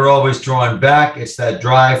 but we're always drawn back. It's that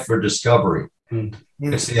drive for discovery.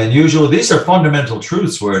 It's the unusual. These are fundamental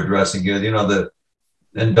truths we're addressing here,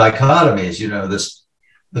 and dichotomies,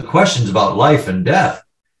 the questions about life and death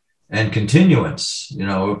and continuance,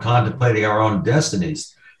 we're contemplating our own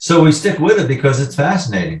destinies. So we stick with it because it's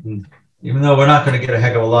fascinating, even though we're not going to get a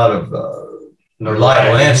heck of a lot of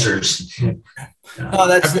reliable answers. Oh,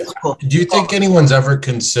 that's cool. Do you think anyone's ever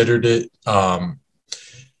considered it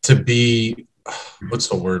to be, what's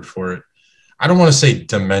the word for it? I don't want to say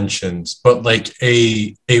dimensions, but like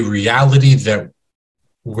a reality that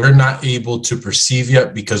we're not able to perceive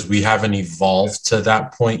yet because we haven't evolved to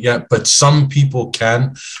that point yet, but some people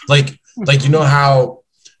can. Like how,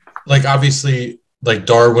 like obviously, like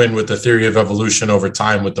Darwin with the theory of evolution over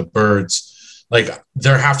time with the birds, like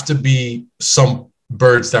there have to be some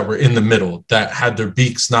birds that were in the middle that had their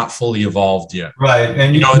beaks not fully evolved yet. Right.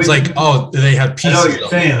 And it's like, they had pieces. I know what you're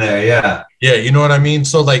saying there. Yeah. Yeah. You know what I mean?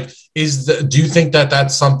 So like, do you think that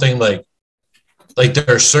that's something like there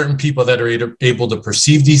are certain people that are able to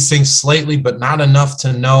perceive these things slightly, but not enough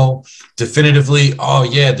to know definitively, oh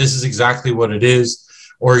yeah, this is exactly what it is?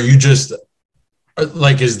 Or you just,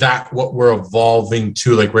 like, is that what we're evolving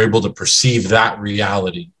to? Like, we're able to perceive that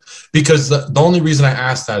reality? Because the only reason I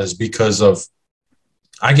ask that is because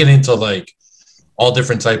I get into like all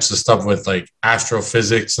different types of stuff with like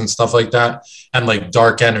astrophysics and stuff like that, and like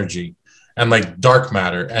dark energy and like dark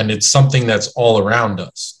matter. And it's something that's all around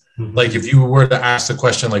us. Like if you were to ask the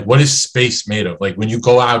question, like, what is space made of? Like when you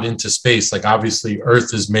go out into space, like obviously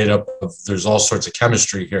Earth is made up of, there's all sorts of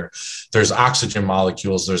chemistry here. There's oxygen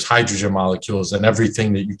molecules, there's hydrogen molecules and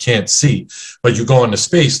everything that you can't see. But you go into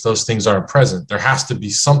space, those things aren't present. There has to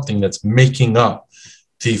be something that's making up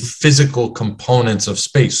the physical components of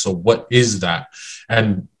space. So what is that?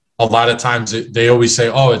 And a lot of times they always say,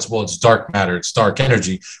 oh, it's dark matter, it's dark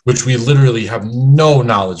energy, which we literally have no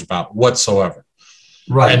knowledge about whatsoever.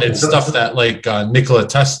 Right. And it's stuff that like Nikola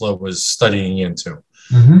Tesla was studying into.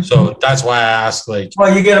 So that's why I ask, like,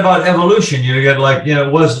 well, you get about evolution. You get like,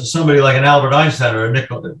 was somebody like an Albert Einstein or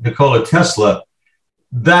a Nikola Tesla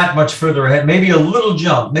that much further ahead, maybe a little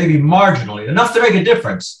jump, maybe marginally, enough to make a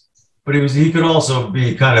difference. But he could also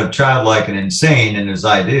be kind of childlike and insane in his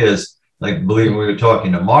ideas, like believing we were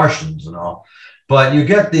talking to Martians and all. But you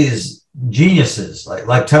get these geniuses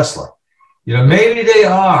like Tesla. Maybe they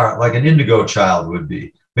are like an indigo child would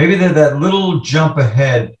be. Maybe they're that little jump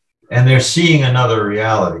ahead and they're seeing another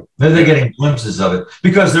reality. Maybe they're getting glimpses of it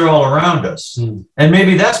because they're all around us. And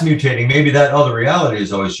maybe that's mutating. Maybe that other reality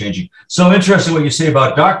is always changing. So interesting what you say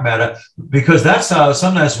about dark matter, because that's how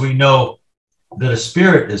sometimes we know that a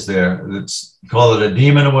spirit is there. Let's call it a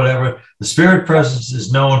demon or whatever. The spirit presence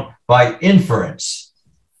is known by inference,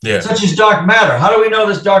 such as dark matter. How do we know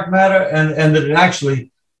this dark matter and that it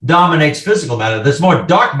actually dominates physical matter? There's more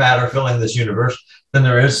dark matter filling this universe than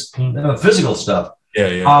there is physical stuff.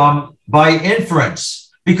 By inference,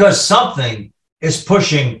 because something is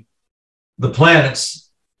pushing the planets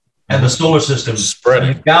and the solar system,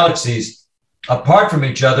 spreading galaxies apart from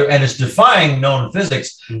each other, and it's defying known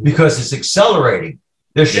physics because it's accelerating.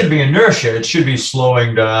 There should be inertia. It should be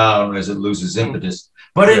slowing down as it loses impetus.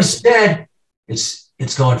 But instead,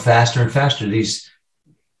 it's going faster and faster.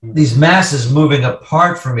 These masses moving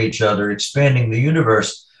apart from each other, expanding the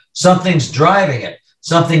universe, something's driving it.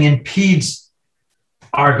 Something impedes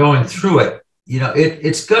our going through it.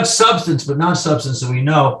 it's got substance, but not substance that we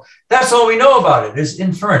know. That's all we know about it is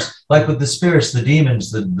inference. Like with the spirits, the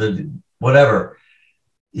demons, the whatever,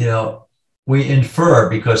 we infer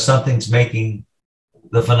because something's making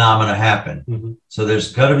the phenomena happen. Mm-hmm. So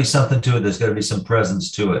there's got to be something to it. There's got to be some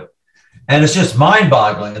presence to it. And it's just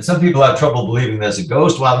mind-boggling. And some people have trouble believing there's a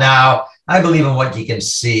ghost. Well, now I believe in what you can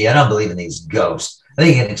see. I don't believe in these ghosts. I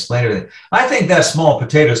think you can explain everything. I think that's small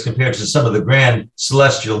potatoes compared to some of the grand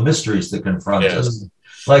celestial mysteries that confront us.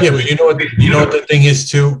 Like, but you know what the thing is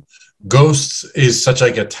too? Ghosts is such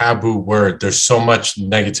like a taboo word. There's so much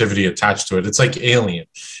negativity attached to it. It's like alien.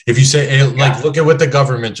 If you say like, look at what the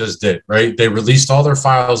government just did, right? They released all their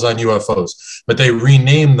files on UFOs, but they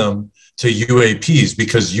renamed them to UAPs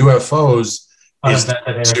because UFOs is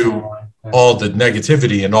to all the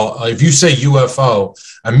negativity and all. If you say UFO,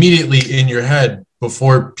 immediately in your head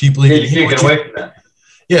before people even hear it,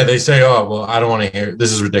 yeah, they say, "Oh, well, I don't want to hear.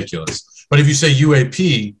 This is ridiculous." But if you say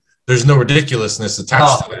UAP, there's no ridiculousness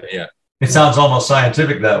attached to it. Yeah, it sounds almost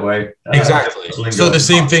scientific that way. Exactly. So the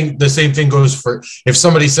same thing goes for if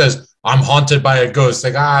somebody says, "I'm haunted by a ghost,"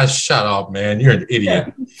 like, shut up, man, you're an idiot.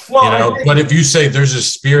 Yeah. Well, but if you say there's a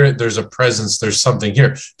spirit, there's a presence, there's something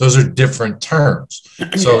here, those are different terms.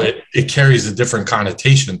 So it carries a different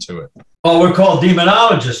connotation to it. Oh, we're called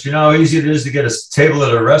demonologists. You know how easy it is to get a table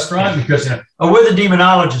at a restaurant because we're the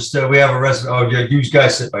demonologists. We have a restaurant. Oh, yeah, you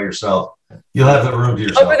guys sit by yourself. You'll have the room to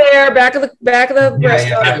yourself. Over there, back of the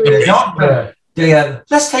restaurant.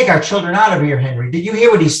 Let's take our children out of here, Henry. Did you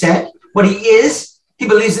hear what he said? What he is? He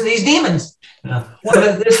believes in these demons.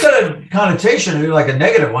 It's got a connotation, like a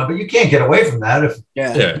negative one, but you can't get away from that.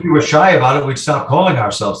 If we were shy about it, we'd stop calling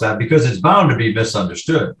ourselves that because it's bound to be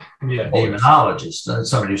misunderstood. Yeah, demonologist,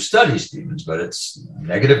 somebody who studies demons, but it's a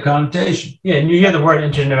negative connotation. Yeah, and you hear the word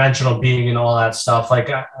interdimensional being and all that stuff. Like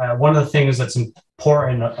one of the things that's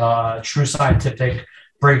important, true scientific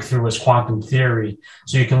breakthrough was quantum theory.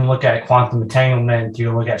 So you can look at quantum entanglement, you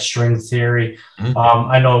can look at string theory. Mm-hmm.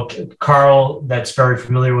 I know Carl, that's very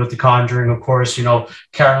familiar with The Conjuring, of course.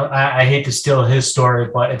 Carol, I hate to steal his story,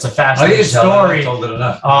 but it's a fascinating story.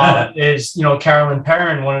 Is Carolyn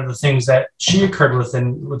Perrin, one of the things that she occurred with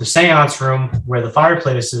the seance room where the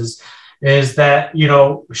fireplace is that,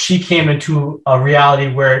 she came into a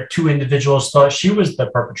reality where two individuals thought she was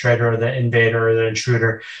the perpetrator or the invader or the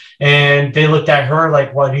intruder. And they looked at her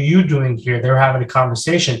like, what are you doing here? They were having a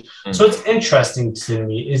conversation. Mm-hmm. So it's interesting to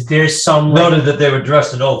me. Is there some... Noted that they were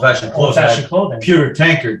dressed in old-fashioned clothing. Pure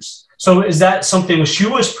tankards. So is that something she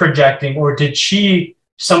was projecting, or did she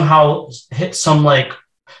somehow hit some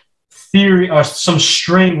theory or some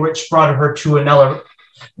string which brought her to another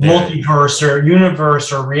multiverse or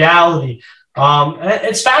universe or reality?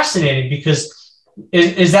 It's fascinating because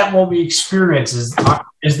is that what we experience?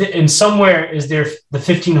 Is in somewhere is there the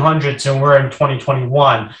 1500s and we're in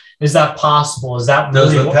 2021? Is that possible? Is that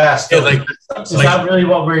really that really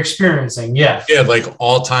what we're experiencing? Yeah. Yeah, like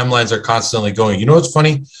all timelines are constantly going. You know what's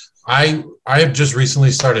funny? I have just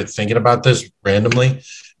recently started thinking about this randomly.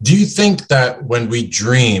 Do you think that when we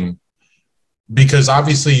dream, because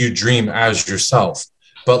obviously you dream as yourself,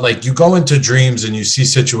 but you go into dreams and you see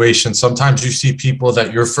situations, sometimes you see people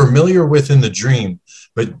that you're familiar with in the dream,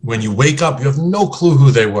 but when you wake up, you have no clue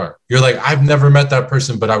who they were. You're like, I've never met that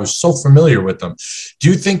person, but I was so familiar with them. Do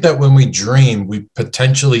you think that when we dream, we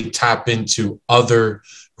potentially tap into other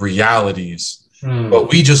realities? But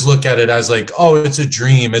we just look at it as it's a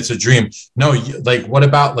dream. It's a dream. No, what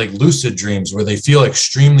about lucid dreams where they feel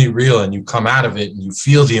extremely real and you come out of it and you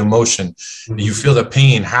feel the emotion, you feel the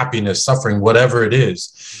pain, happiness, suffering, whatever it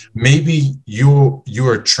is. Maybe you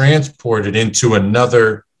are transported into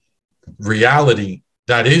another reality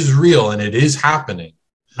that is real and it is happening.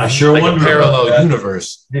 I sure wonder a parallel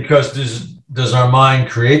universe. Because does our mind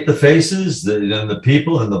create the faces and the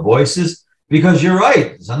people and the voices? Because you're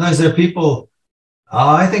right. Sometimes there are people.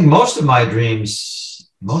 I think most of my dreams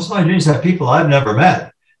have people I've never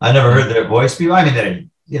met. I never heard their voice. I mean,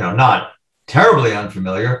 they're, not terribly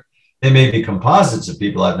unfamiliar. They may be composites of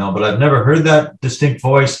people I've known, but I've never heard that distinct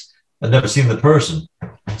voice. I've never seen the person.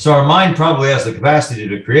 So our mind probably has the capacity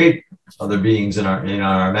to create other beings in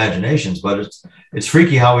our imaginations, but it's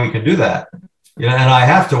freaky how we can do that. And I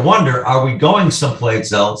have to wonder, are we going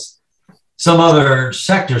someplace else, some other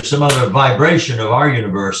sector, some other vibration of our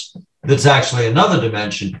universe that's actually another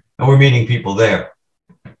dimension, and we're meeting people there?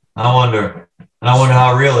 I wonder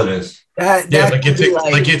how real it is.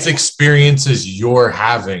 It's experiences you're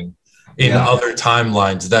having in other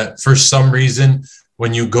timelines that for some reason,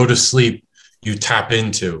 when you go to sleep, you tap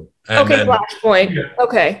into. Flashpoint.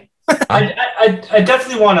 Okay. I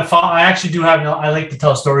definitely want to follow. I actually do have. I like to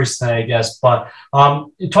tell stories tonight, I guess. But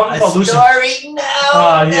talking about Lucifer. Story? No,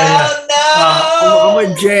 I'm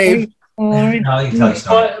with Jay. No, you can tell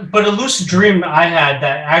story. But a lucid dream I had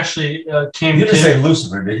that actually came. You didn't say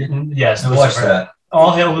Lucifer, did you? Yes, Lucifer. Watch that.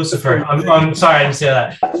 All hail Lucifer. I'm sorry, I didn't say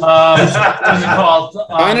that. What's it called?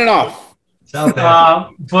 On and off.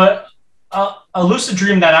 But a lucid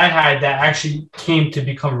dream that I had that actually came to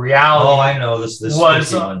become reality. Oh, I know this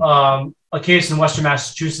was a case in Western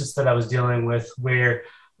Massachusetts that I was dealing with where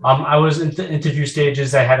I was in the interview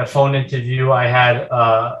stages. I had a phone interview. I had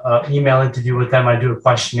an email interview with them. I do a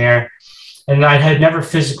questionnaire. And I had never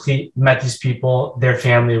physically met these people, their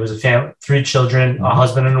family. It was a family, 3 children, a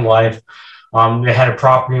husband and a wife. They had a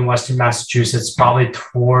property in Western Massachusetts, probably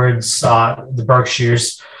towards the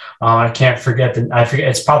Berkshires. I can't forget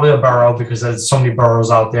it's probably a borough because there's so many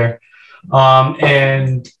boroughs out there.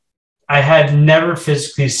 And I had never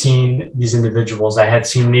physically seen these individuals. I had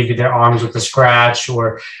seen maybe their arms with a scratch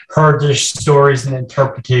or heard their stories and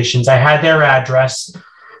interpretations. I had their address,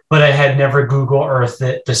 but I had never Google Earthed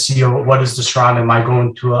it to see what is the surrounding. Am I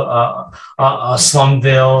going to a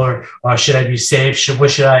slumville or should I be safe?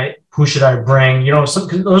 Who should I bring? Those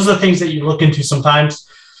are the things that you look into sometimes.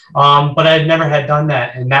 But I had never had done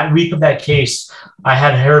that. And that week of that case, I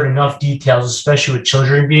had heard enough details, especially with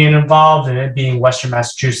children being involved and it being Western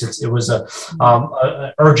Massachusetts. It was a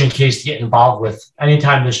urgent case to get involved with.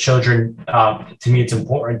 Anytime there's children, to me, it's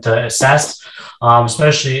important to assess,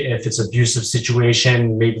 especially if it's an abusive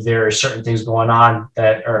situation. Maybe there are certain things going on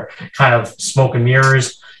that are kind of smoke and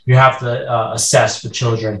mirrors. You have to assess with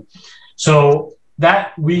children. So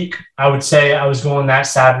that week, I would say I was going that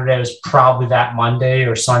Saturday. It was probably that Monday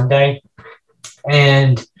or Sunday.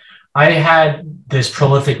 And I had this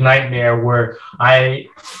prolific nightmare where I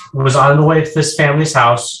was on the way to this family's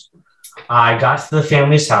house. I got to the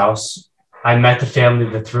family's house. I met the family,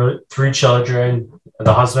 the 3 children,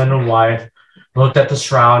 the husband and wife, looked at the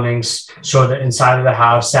surroundings, saw the inside of the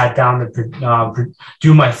house, sat down to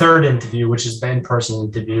do my 3rd interview, which is the in-person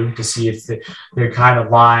interview, to see if they're kind of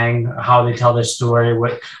lying, how they tell their story,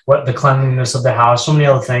 what the cleanliness of the house, so many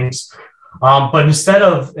other things. But instead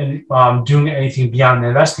of doing anything beyond the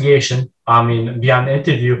investigation, beyond the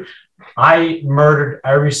interview, I murdered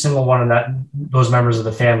every single one of those members of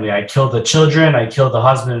the family. I killed the children. I killed the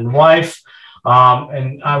husband and wife.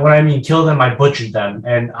 When I mean kill them, I butchered them.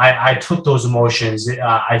 And I took those emotions.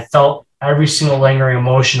 I felt every single lingering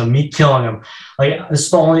emotion of me killing them. Like, this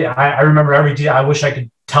is the only, I remember every detail. I wish I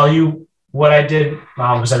could tell you what I did,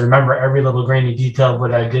 because I remember every little grainy detail of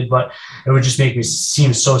what I did, but it would just make me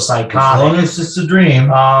seem so psychotic. As long as it's a dream.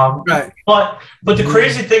 Right. But the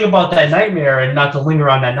crazy thing about that nightmare, and not to linger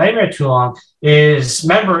on that nightmare too long, is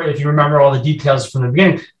if you remember all the details from the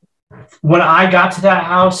beginning, when I got to that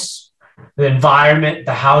house, the environment,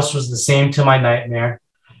 the house was the same to my nightmare.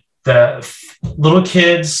 The little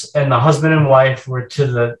kids and the husband and wife were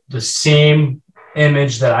to the same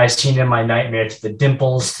image that I seen in my nightmare, to the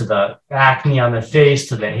dimples, to the acne on the face,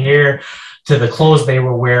 to the hair, to the clothes they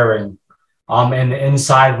were wearing. And the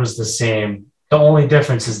inside was the same. The only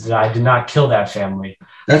difference is that I did not kill that family.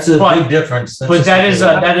 That's a big difference.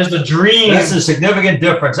 That is a dream. That's a significant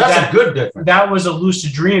difference. That's a good difference. That was a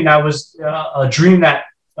lucid dream. That was a dream that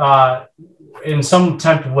in some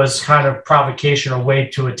attempt was kind of provocation or way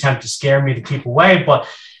to attempt to scare me to keep away. But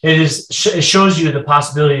it shows you the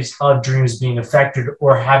possibilities of dreams being affected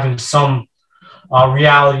or having some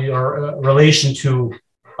reality or relation to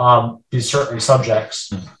these certain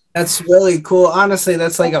subjects. That's really cool. Honestly,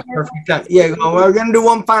 that's like a perfect time. Yeah, we're gonna do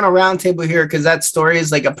one final roundtable here because that story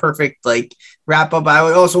is like a perfect wrap up. I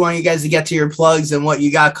would also want you guys to get to your plugs and what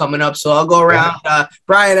you got coming up. So I'll go around.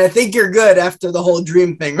 Brian, I think you're good after the whole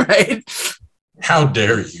dream thing, right? How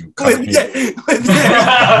dare you? How dare you?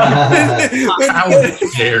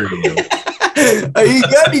 Are you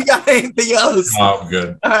good? You got anything else? Oh, I'm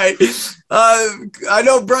good. All right. I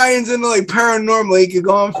know Brian's into paranormal. He could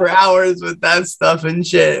go on for hours with that stuff and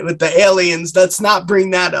shit with the aliens. Let's not bring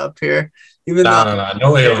that up here.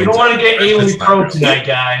 No aliens. We don't want to get alien probe tonight,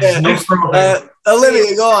 guys. Yeah. No probe.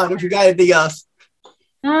 Olivia, go on if you got anything else.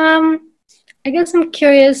 I guess I'm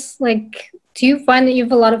curious, do you find that you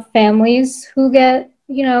have a lot of families who get,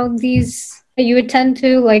 these that you attend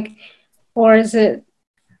to, or is it,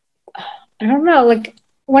 I don't know,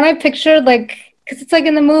 when I picture, because it's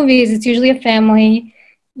in the movies, it's usually a family,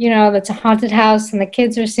 that's a haunted house and the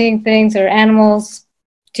kids are seeing things or animals.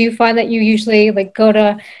 Do you find that you usually, go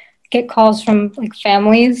to get calls from,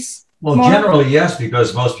 families? Well, more? Generally, yes,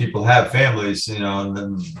 because most people have families, and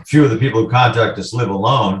then few of the people who contact us live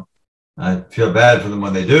alone. I feel bad for them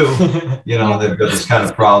when they do. You know, they've got this kind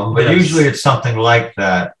of problem. But usually it's something like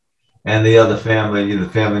that. And the other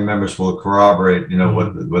family members will corroborate, you know,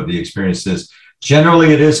 what the experience is.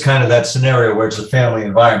 Generally, it is kind of that scenario where it's a family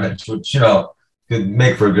environment, which, you know, could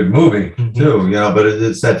make for a good movie too, you know, but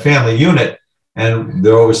it's that family unit. And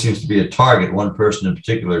there always seems to be a target. One person in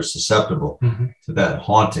particular is susceptible to that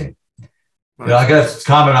haunting. You know, I guess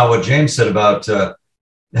comment on what James said about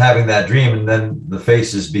having that dream and then the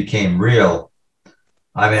faces became real.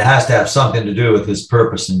 I mean, it has to have something to do with his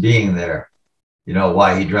purpose in being there. You know,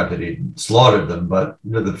 why he dreamt that he slaughtered them, but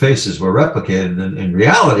you know, the faces were replicated in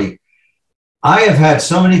reality. I have had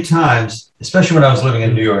so many times, especially when I was living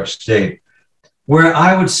in New York State, where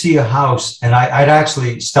I would see a house and I'd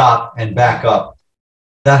actually stop and back up.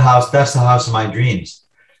 That house, that's the house of my dreams.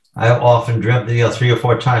 I've often dreamt, you know, 3 or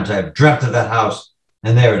 4 times I've dreamt of that house,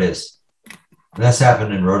 and there it is. And that's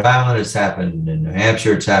happened in Rhode Island, it's happened in New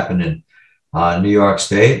Hampshire, it's happened in New York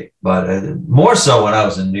State, but more so when I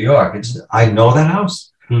was in New York. I know that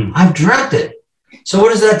house. I've dreamt it. So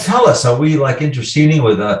what does that tell us? Are we like interceding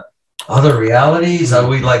with other realities? Are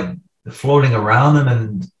we like floating around them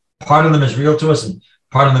and part of them is real to us and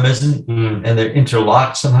part of them isn't, and they're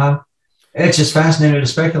interlocked somehow? It's just fascinating to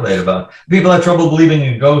speculate about. People have trouble believing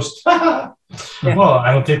in ghosts. Well,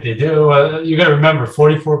 I don't think they do. You got to remember,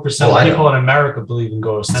 44% of people in America believe in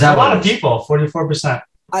ghosts. That's a lot of people, 44%.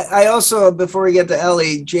 I also, before we get to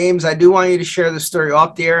Ellie, James, I do want you to share the story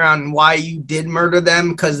off the air on why you did murder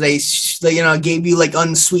them, because they, you know, gave you like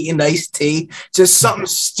unsweetened iced tea, just something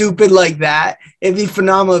stupid like that. It'd be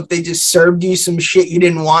phenomenal if they just served you some shit you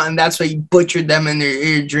didn't want, and that's why you butchered them in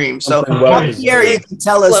your dreams. So here you can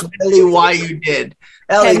tell us really why you did.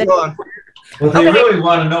 Ellie, go on. What they really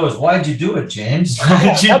want to know is why'd you do it, James?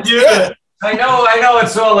 Why'd you do it? I know,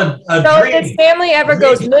 it's all a so dream. if his family ever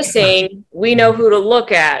goes missing, we know who to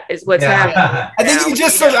look at, is what's happening.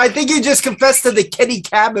 I think you just confessed to the Kitty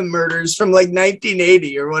Cabin murders from like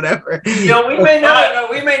 1980 or whatever. You know, we may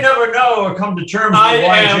never know or come to terms with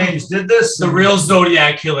why James did this. The real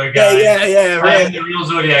Zodiac killer guy. Yeah, right. The real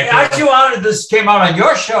Zodiac killer. Aren't you honored this came out on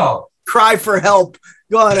your show? Cry for help.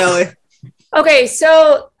 Go on, Ellie. Okay,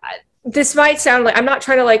 so this might sound like, I'm not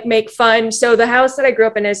trying to like make fun. So the house that I grew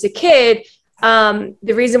up in as a kid, the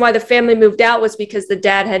reason why the family moved out was because the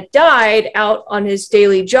dad had died out on his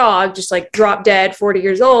daily jog, just like dropped dead, 40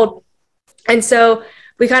 years old. And so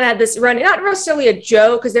we kind of had this run, not necessarily a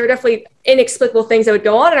joke, because there were definitely inexplicable things that would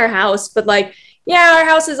go on in our house, but like, yeah, our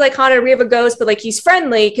house is like haunted, we have a ghost, but like he's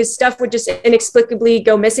friendly, because stuff would just inexplicably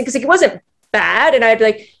go missing, because like, it wasn't bad. And I'd be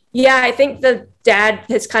like, yeah, I think the dad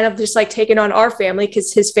has kind of just like taken on our family,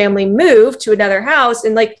 because his family moved to another house,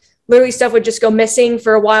 and like literally stuff would just go missing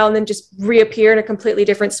for a while and then just reappear in a completely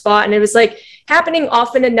different spot. And it was like happening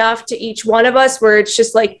often enough to each one of us where it's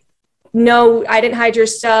just like, no, I didn't hide your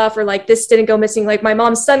stuff, or like this didn't go missing. Like my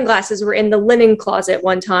mom's sunglasses were in the linen closet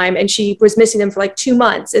one time, and she was missing them for like 2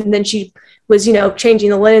 months. And then she was, you know, changing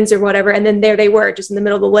the linens or whatever. And then there they were, just in the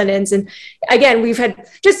middle of the linens. And again, we've had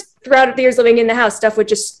just throughout the years living in the house, stuff would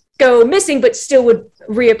just go missing, but still would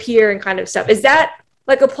reappear and kind of stuff. Is that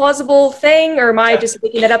like a plausible thing, or am I just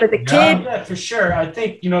making that up as a kid? Yeah, for sure. I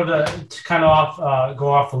think, you know, to kind of go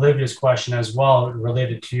off Olivia's question as well,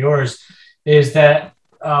 related to yours, is that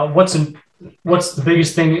what's the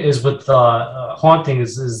biggest thing is with haunting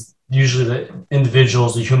is usually the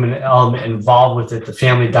individuals, the human element involved with it. The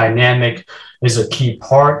family dynamic is a key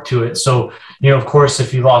part to it. So, you know, of course,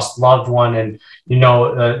 if you lost a loved one and, you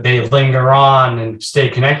know, they linger on and stay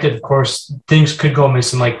connected, of course, things could go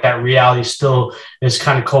missing. Like that reality still is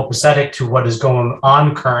kind of copacetic to what is going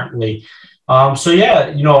on currently. So, yeah,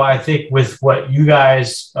 you know, I think with what you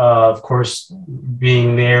guys, of course,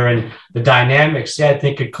 being there and the dynamics, yeah, I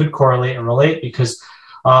think it could correlate and relate, because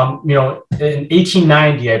you know, in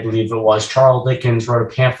 1890, I believe it was, Charles Dickens wrote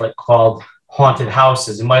a pamphlet called Haunted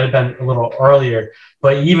Houses. It might have been a little earlier,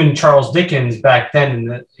 but even Charles Dickens back then in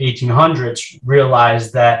the 1800s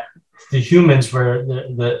realized that the humans were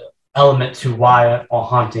the element to why a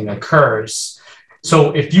haunting occurs.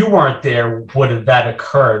 So if you weren't there, would have that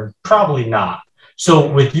occurred? Probably not.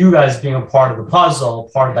 So with you guys being a part of the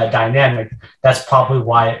puzzle, part of that dynamic, that's probably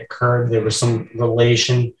why it occurred. There was some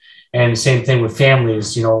relation. And same thing with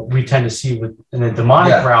families, you know, we tend to see in the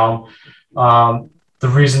demonic realm, the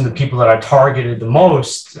reason the people that are targeted the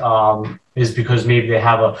most is because maybe they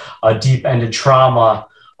have a deep-ended trauma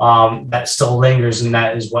that still lingers, and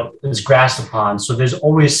that is what is grasped upon. So there's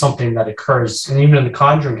always something that occurs. And even in the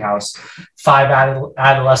Conjuring house, 5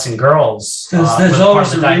 adolescent girls. There's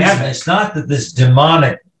always a reason. It's not that this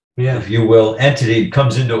demonic if you will, entity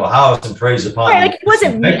comes into a house and preys upon. Right, like it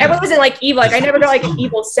wasn't like evil. Like I never got like an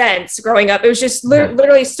evil sense growing up. It was just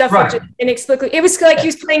literally stuff was just inexplicably. It was like he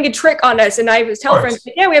was playing a trick on us, and I was telling friends,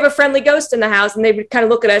 like, yeah, we have a friendly ghost in the house, and they would kind of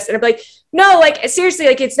look at us, and I'd be like, no, like seriously,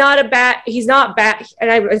 like it's not a bat. He's not bat,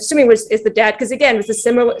 and I'm assuming it's the dad because again, it was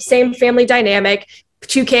the same family dynamic.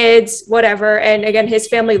 2 kids, whatever, and again, his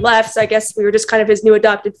family left, so I guess we were just kind of his new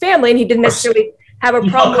adopted family, and he didn't necessarily have a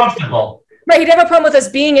problem. Comfortable. Right, he didn't have a problem with us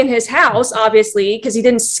being in his house, obviously, because he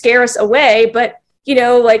didn't scare us away. But you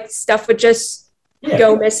know, like stuff would just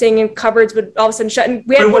go missing, and cupboards would all of a sudden shut. And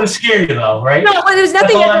it wouldn't scare you, though, right? No, well, there's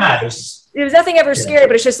nothing. That's all that matters. There was nothing ever scary,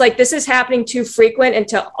 but it's just like this is happening too frequent, and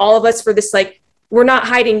to all of us for this, like we're not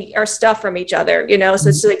hiding our stuff from each other, you know. So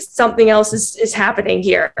it's like something else is happening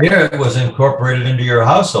here. Here, it was incorporated into your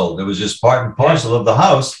household. It was just part and parcel of the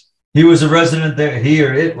house. He was a resident there. He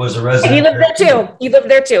or it was a resident. And he lived there too. He lived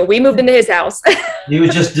there too. We moved into his house. He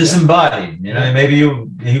was just disembodied. You know, maybe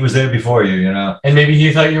he was there before you. You know, and maybe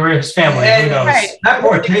he thought you were his family. Who knows? Right.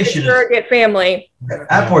 Apportation surrogate family.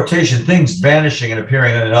 Apportation, things vanishing and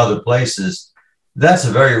appearing in other places. That's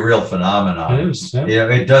a very real phenomenon. It is, yeah. You know,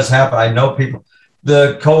 it does happen. I know people.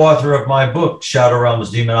 The co-author of my book, Shadow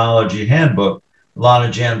Realms Demonology Handbook,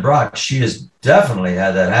 Lana Jan Brock, she has definitely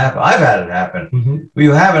had that happen. I've had it happen. Mm-hmm. Where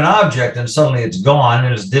you have an object and suddenly it's gone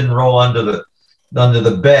and it didn't roll under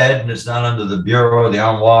the bed and it's not under the bureau or the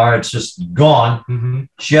armoire. It's just gone. Mm-hmm.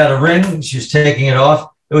 She had a ring. She was taking it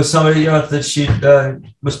off. It was somebody, you know, that she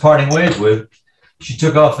was parting ways with. She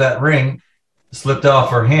took off that ring, slipped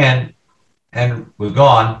off her hand, and was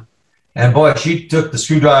gone. And boy, she took the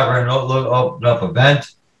screwdriver and opened up a vent.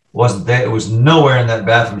 It wasn't there. It was nowhere in that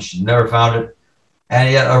bathroom. She never found it.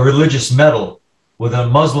 And yet a religious medal with a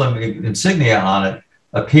Muslim insignia on it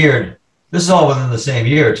appeared. This is all within the same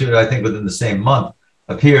year, too. I think within the same month,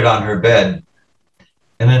 appeared on her bed.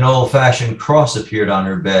 And an old-fashioned cross appeared on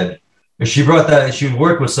her bed. And she brought that. She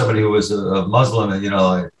worked with somebody who was a Muslim, you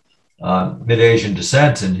know, mid-Asian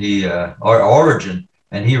descent, and or origin,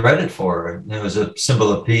 and he read it for her. And it was a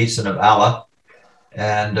symbol of peace and of Allah.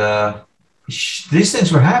 And these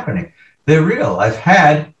things were happening. They're real. I've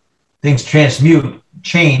had things transmute,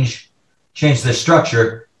 change their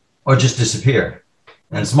structure, or just disappear.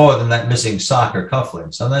 And it's more than that missing sock or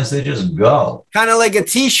cufflink. Sometimes they just go. Kind of like a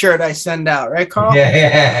T-shirt I send out, right, Carl?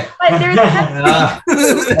 Yeah.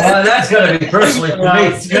 That's going to be personally for me.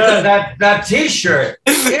 That T-shirt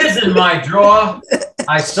is in my drawer.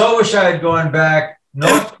 I so wish I had gone back.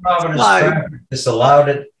 North Providence traffic disallowed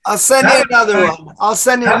it. I'll send you another one. I'll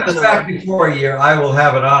send you another back one. Before a year, I will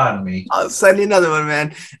have it on me. I'll send you another one,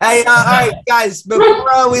 man. Hey, all right, guys,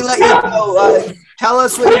 before we let you go, tell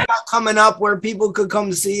us what you got coming up, where people could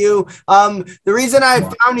come see you. The reason I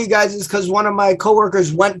found you guys is because one of my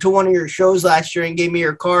coworkers went to one of your shows last year and gave me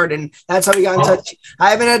your card, and that's how we got in touch. I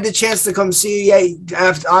haven't had the chance to come see you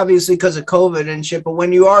yet, obviously because of COVID and shit, but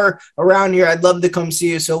when you are around here, I'd love to come see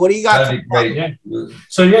you. So what do you got? That'd be great. Yeah.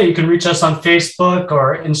 So yeah, you can reach us on Facebook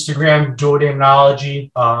or Instagram, Duo Demonology,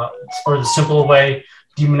 or the simple way,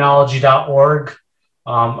 demonology.org.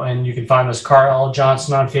 And you can find us, Carl L.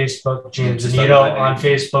 Johnson on Facebook, James Anito on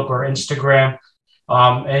Facebook or Instagram.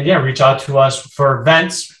 And yeah, reach out to us for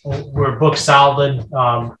events. We're booked solid.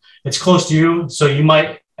 It's close to you, so you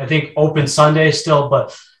might, I think, open Sunday still,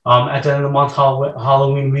 but at the end of the month,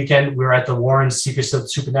 Halloween weekend, we're at the Warren Secrets of the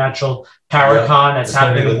Supernatural Paracon. That's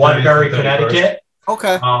happening in Woodbury, Connecticut.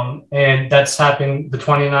 Okay. And that's happening the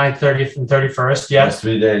 29th, 30th, and 31st. Yes.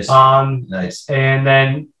 3 days. Nice. And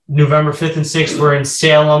then November 5th and 6th, we're in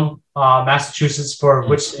Salem, Massachusetts for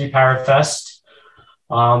Witch City Parafest.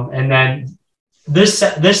 And then this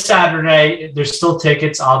Saturday, there's still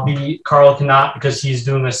tickets. Carl cannot because he's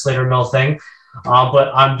doing a Slater Mill thing.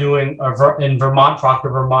 But I'm doing in Vermont,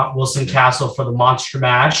 Proctor, Vermont, Wilson Castle for the Monster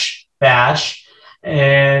Bash.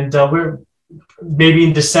 And we're maybe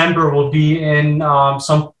in December, we'll be in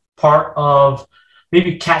some part of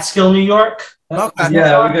maybe Catskill, New York. Okay.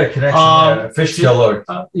 Yeah, we got a connection there. Fishkill.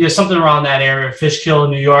 Yeah, something around that area. Fishkill,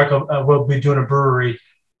 New York. We'll be doing a brewery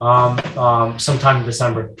sometime in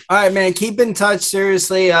December. All right, man. Keep in touch.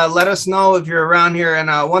 Seriously. Let us know if you're around here. And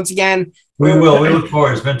once again, we will. We look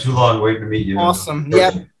forward. It's been too long waiting to meet you. Awesome.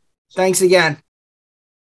 Yep. Thanks again.